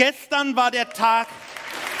Europa. Gestern war der Tag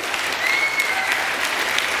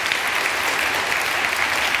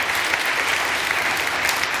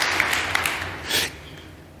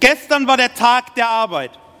der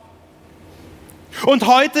Arbeit. Und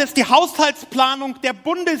heute ist die Haushaltsplanung der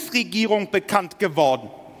Bundesregierung bekannt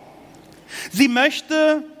geworden. Sie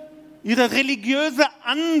möchte ihre religiöse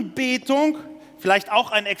Anbetung, vielleicht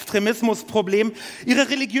auch ein Extremismusproblem, ihre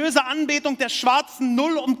religiöse Anbetung der schwarzen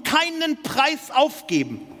Null um keinen Preis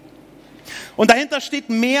aufgeben. Und dahinter steht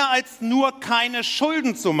mehr als nur keine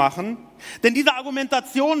Schulden zu machen, denn diese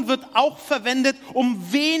Argumentation wird auch verwendet,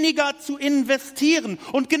 um weniger zu investieren.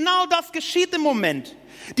 Und genau das geschieht im Moment.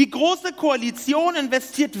 Die Große Koalition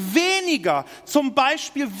investiert weniger, zum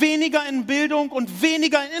Beispiel weniger in Bildung und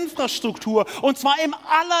weniger in Infrastruktur, und zwar im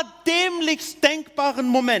allerdämlichst denkbaren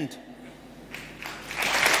Moment.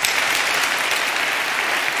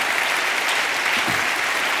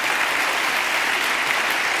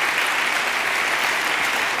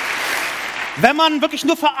 Wenn man wirklich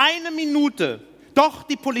nur für eine Minute doch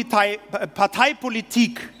die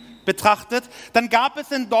Parteipolitik betrachtet, dann gab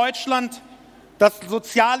es in Deutschland das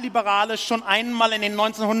Sozialliberale schon einmal in den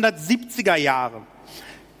 1970er Jahren.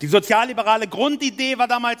 Die sozialliberale Grundidee war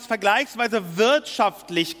damals vergleichsweise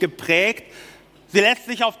wirtschaftlich geprägt. Sie lässt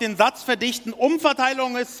sich auf den Satz verdichten,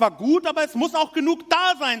 Umverteilung ist zwar gut, aber es muss auch genug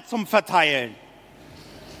da sein zum Verteilen.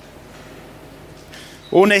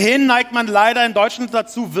 Ohnehin neigt man leider in Deutschland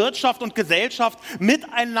dazu, Wirtschaft und Gesellschaft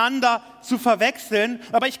miteinander zu verwechseln.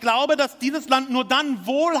 Aber ich glaube, dass dieses Land nur dann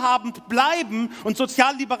wohlhabend bleiben und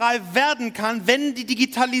sozialliberal werden kann, wenn die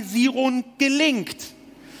Digitalisierung gelingt.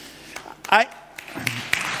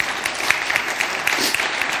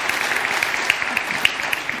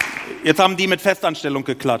 Jetzt haben die mit Festanstellung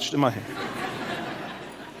geklatscht, immerhin.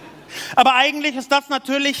 Aber eigentlich ist das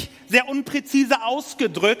natürlich sehr unpräzise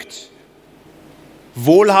ausgedrückt.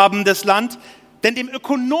 Wohlhabendes Land, denn dem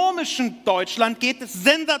ökonomischen Deutschland geht es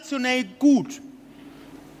sensationell gut.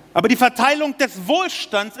 Aber die Verteilung des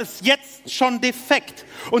Wohlstands ist jetzt schon defekt.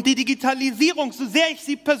 Und die Digitalisierung, so sehr ich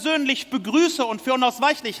sie persönlich begrüße und für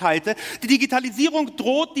unausweichlich halte, die Digitalisierung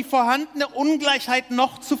droht, die vorhandene Ungleichheit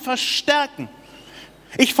noch zu verstärken.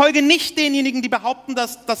 Ich folge nicht denjenigen, die behaupten,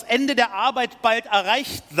 dass das Ende der Arbeit bald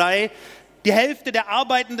erreicht sei. Die Hälfte der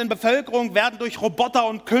arbeitenden Bevölkerung werden durch Roboter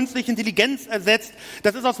und künstliche Intelligenz ersetzt.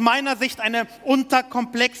 Das ist aus meiner Sicht eine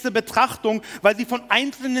unterkomplexe Betrachtung, weil sie von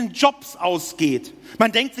einzelnen Jobs ausgeht.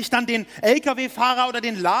 Man denkt sich dann den Lkw-Fahrer oder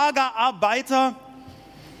den Lagerarbeiter.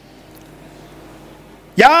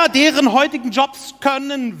 Ja, deren heutigen Jobs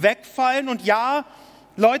können wegfallen und ja,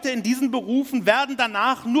 Leute in diesen Berufen werden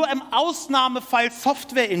danach nur im Ausnahmefall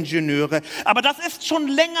Softwareingenieure. Aber das ist schon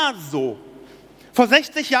länger so. Vor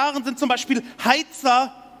 60 Jahren sind zum Beispiel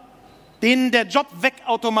Heizer, denen der Job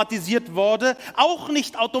wegautomatisiert wurde, auch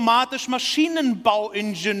nicht automatisch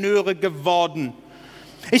Maschinenbauingenieure geworden.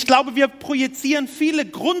 Ich glaube, wir projizieren viele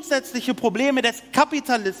grundsätzliche Probleme des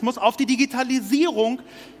Kapitalismus auf die Digitalisierung,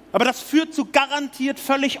 aber das führt zu garantiert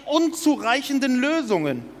völlig unzureichenden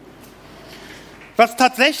Lösungen. Was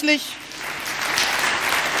tatsächlich...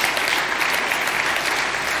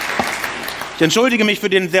 Ich entschuldige mich für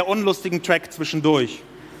den sehr unlustigen Track zwischendurch.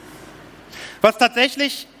 Was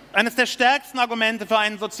tatsächlich eines der stärksten Argumente für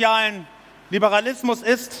einen sozialen Liberalismus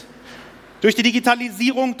ist, durch die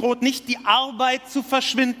Digitalisierung droht nicht die Arbeit zu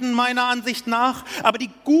verschwinden, meiner Ansicht nach, aber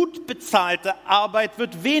die gut bezahlte Arbeit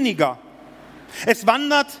wird weniger. Es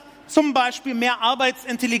wandert zum Beispiel mehr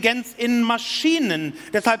Arbeitsintelligenz in Maschinen.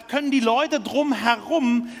 Deshalb können die Leute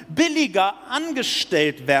drumherum billiger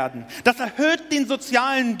angestellt werden. Das erhöht den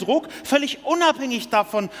sozialen Druck, völlig unabhängig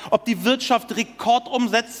davon, ob die Wirtschaft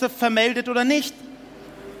Rekordumsätze vermeldet oder nicht.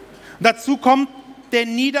 Dazu kommt der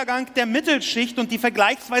Niedergang der Mittelschicht und die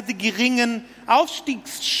vergleichsweise geringen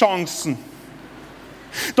Aufstiegschancen.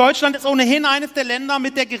 Deutschland ist ohnehin eines der Länder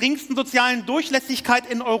mit der geringsten sozialen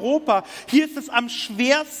Durchlässigkeit in Europa. Hier ist es am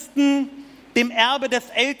schwersten, dem Erbe des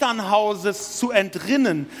Elternhauses zu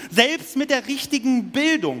entrinnen, selbst mit der richtigen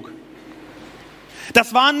Bildung.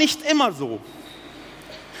 Das war nicht immer so.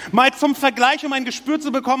 Mal zum Vergleich, um ein Gespür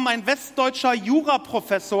zu bekommen, ein westdeutscher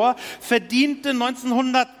Juraprofessor verdiente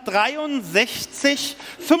 1963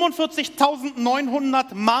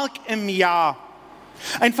 45.900 Mark im Jahr.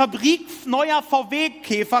 Ein fabrikneuer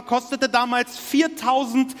VW-Käfer kostete damals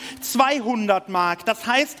 4.200 Mark. Das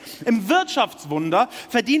heißt, im Wirtschaftswunder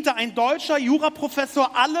verdiente ein deutscher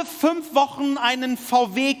Juraprofessor alle 5 Wochen einen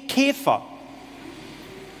VW-Käfer.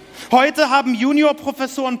 Heute haben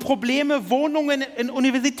Juniorprofessoren Probleme, Wohnungen in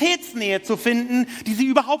Universitätsnähe zu finden, die sie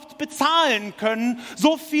überhaupt bezahlen können.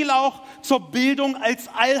 So viel auch zur Bildung als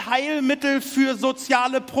Allheilmittel für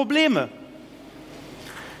soziale Probleme.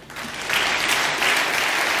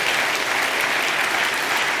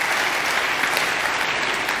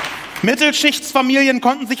 Mittelschichtsfamilien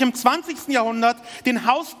konnten sich im 20. Jahrhundert den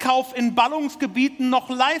Hauskauf in Ballungsgebieten noch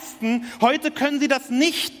leisten. Heute können sie das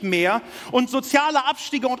nicht mehr. Und soziale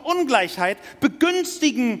Abstiege und Ungleichheit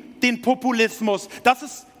begünstigen den Populismus. Das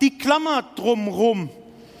ist die Klammer drumherum.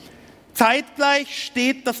 Zeitgleich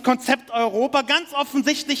steht das Konzept Europa ganz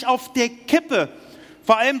offensichtlich auf der Kippe.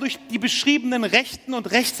 Vor allem durch die beschriebenen rechten und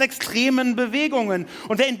rechtsextremen Bewegungen.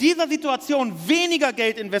 Und wer in dieser Situation weniger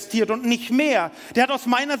Geld investiert und nicht mehr, der hat aus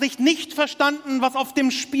meiner Sicht nicht verstanden, was auf dem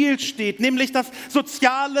Spiel steht, nämlich das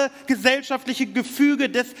soziale, gesellschaftliche Gefüge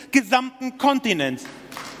des gesamten Kontinents.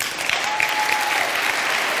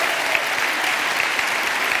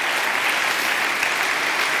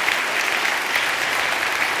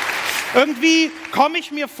 Irgendwie komme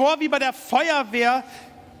ich mir vor wie bei der Feuerwehr,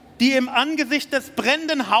 die im Angesicht des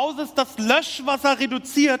brennenden Hauses das Löschwasser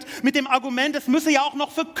reduziert, mit dem Argument, es müsse ja auch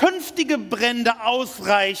noch für künftige Brände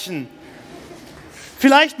ausreichen.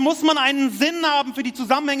 Vielleicht muss man einen Sinn haben für die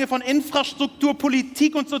Zusammenhänge von Infrastruktur,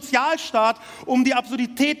 Politik und Sozialstaat, um die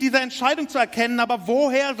Absurdität dieser Entscheidung zu erkennen. Aber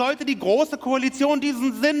woher sollte die Große Koalition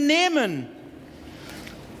diesen Sinn nehmen?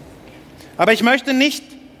 Aber ich möchte nicht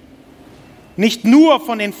nur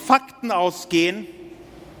von den Fakten ausgehen,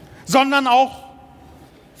 sondern auch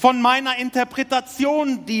von meiner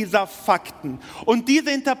Interpretation dieser Fakten. Und diese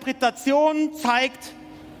Interpretation zeigt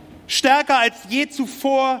stärker als je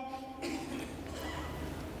zuvor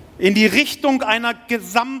in die Richtung einer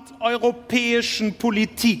gesamteuropäischen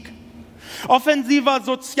Politik. Offensiver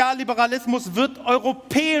Sozialliberalismus wird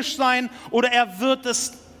europäisch sein oder er wird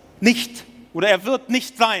es nicht. Oder er wird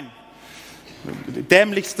nicht sein.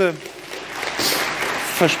 Dämlichste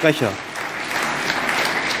Versprecher.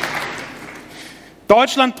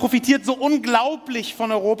 Deutschland profitiert so unglaublich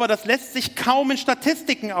von Europa, das lässt sich kaum in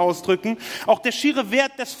Statistiken ausdrücken. Auch der schiere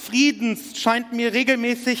Wert des Friedens scheint mir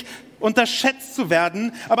regelmäßig unterschätzt zu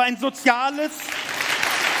werden. Aber ein soziales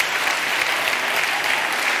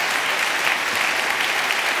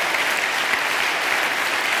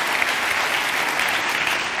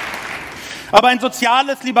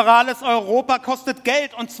liberales Europa kostet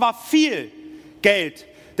Geld, und zwar viel Geld.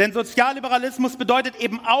 Denn Sozialliberalismus bedeutet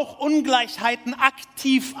eben auch, Ungleichheiten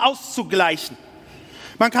aktiv auszugleichen.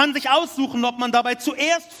 Man kann sich aussuchen, ob man dabei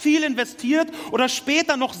zuerst viel investiert oder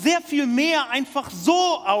später noch sehr viel mehr einfach so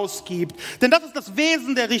ausgibt. Denn das ist das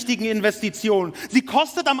Wesen der richtigen Investition. Sie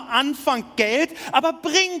kostet am Anfang Geld, aber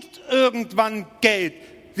bringt irgendwann Geld.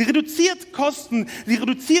 Sie reduziert Kosten, sie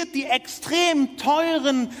reduziert die extrem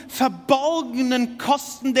teuren, verborgenen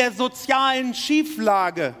Kosten der sozialen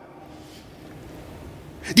Schieflage.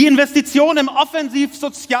 Die Investition im offensiv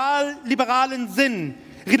sozialliberalen Sinn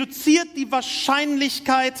reduziert die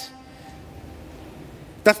Wahrscheinlichkeit,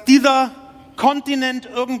 dass dieser Kontinent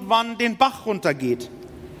irgendwann den Bach runtergeht.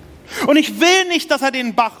 Und ich will nicht, dass er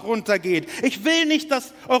den Bach runtergeht. Ich will nicht,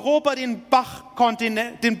 dass Europa den Bach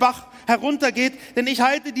heruntergeht, denn ich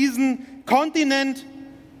halte diesen Kontinent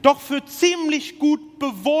doch für ziemlich gut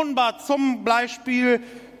bewohnbar, zum Beispiel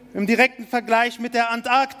im direkten Vergleich mit der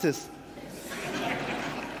Antarktis.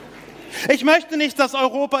 Ich möchte nicht, dass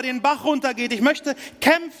Europa den Bach runtergeht. Ich möchte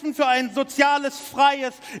kämpfen für ein soziales,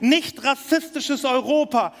 freies, nicht rassistisches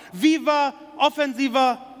Europa. Viva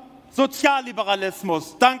offensiver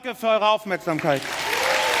Sozialliberalismus. Danke für eure Aufmerksamkeit.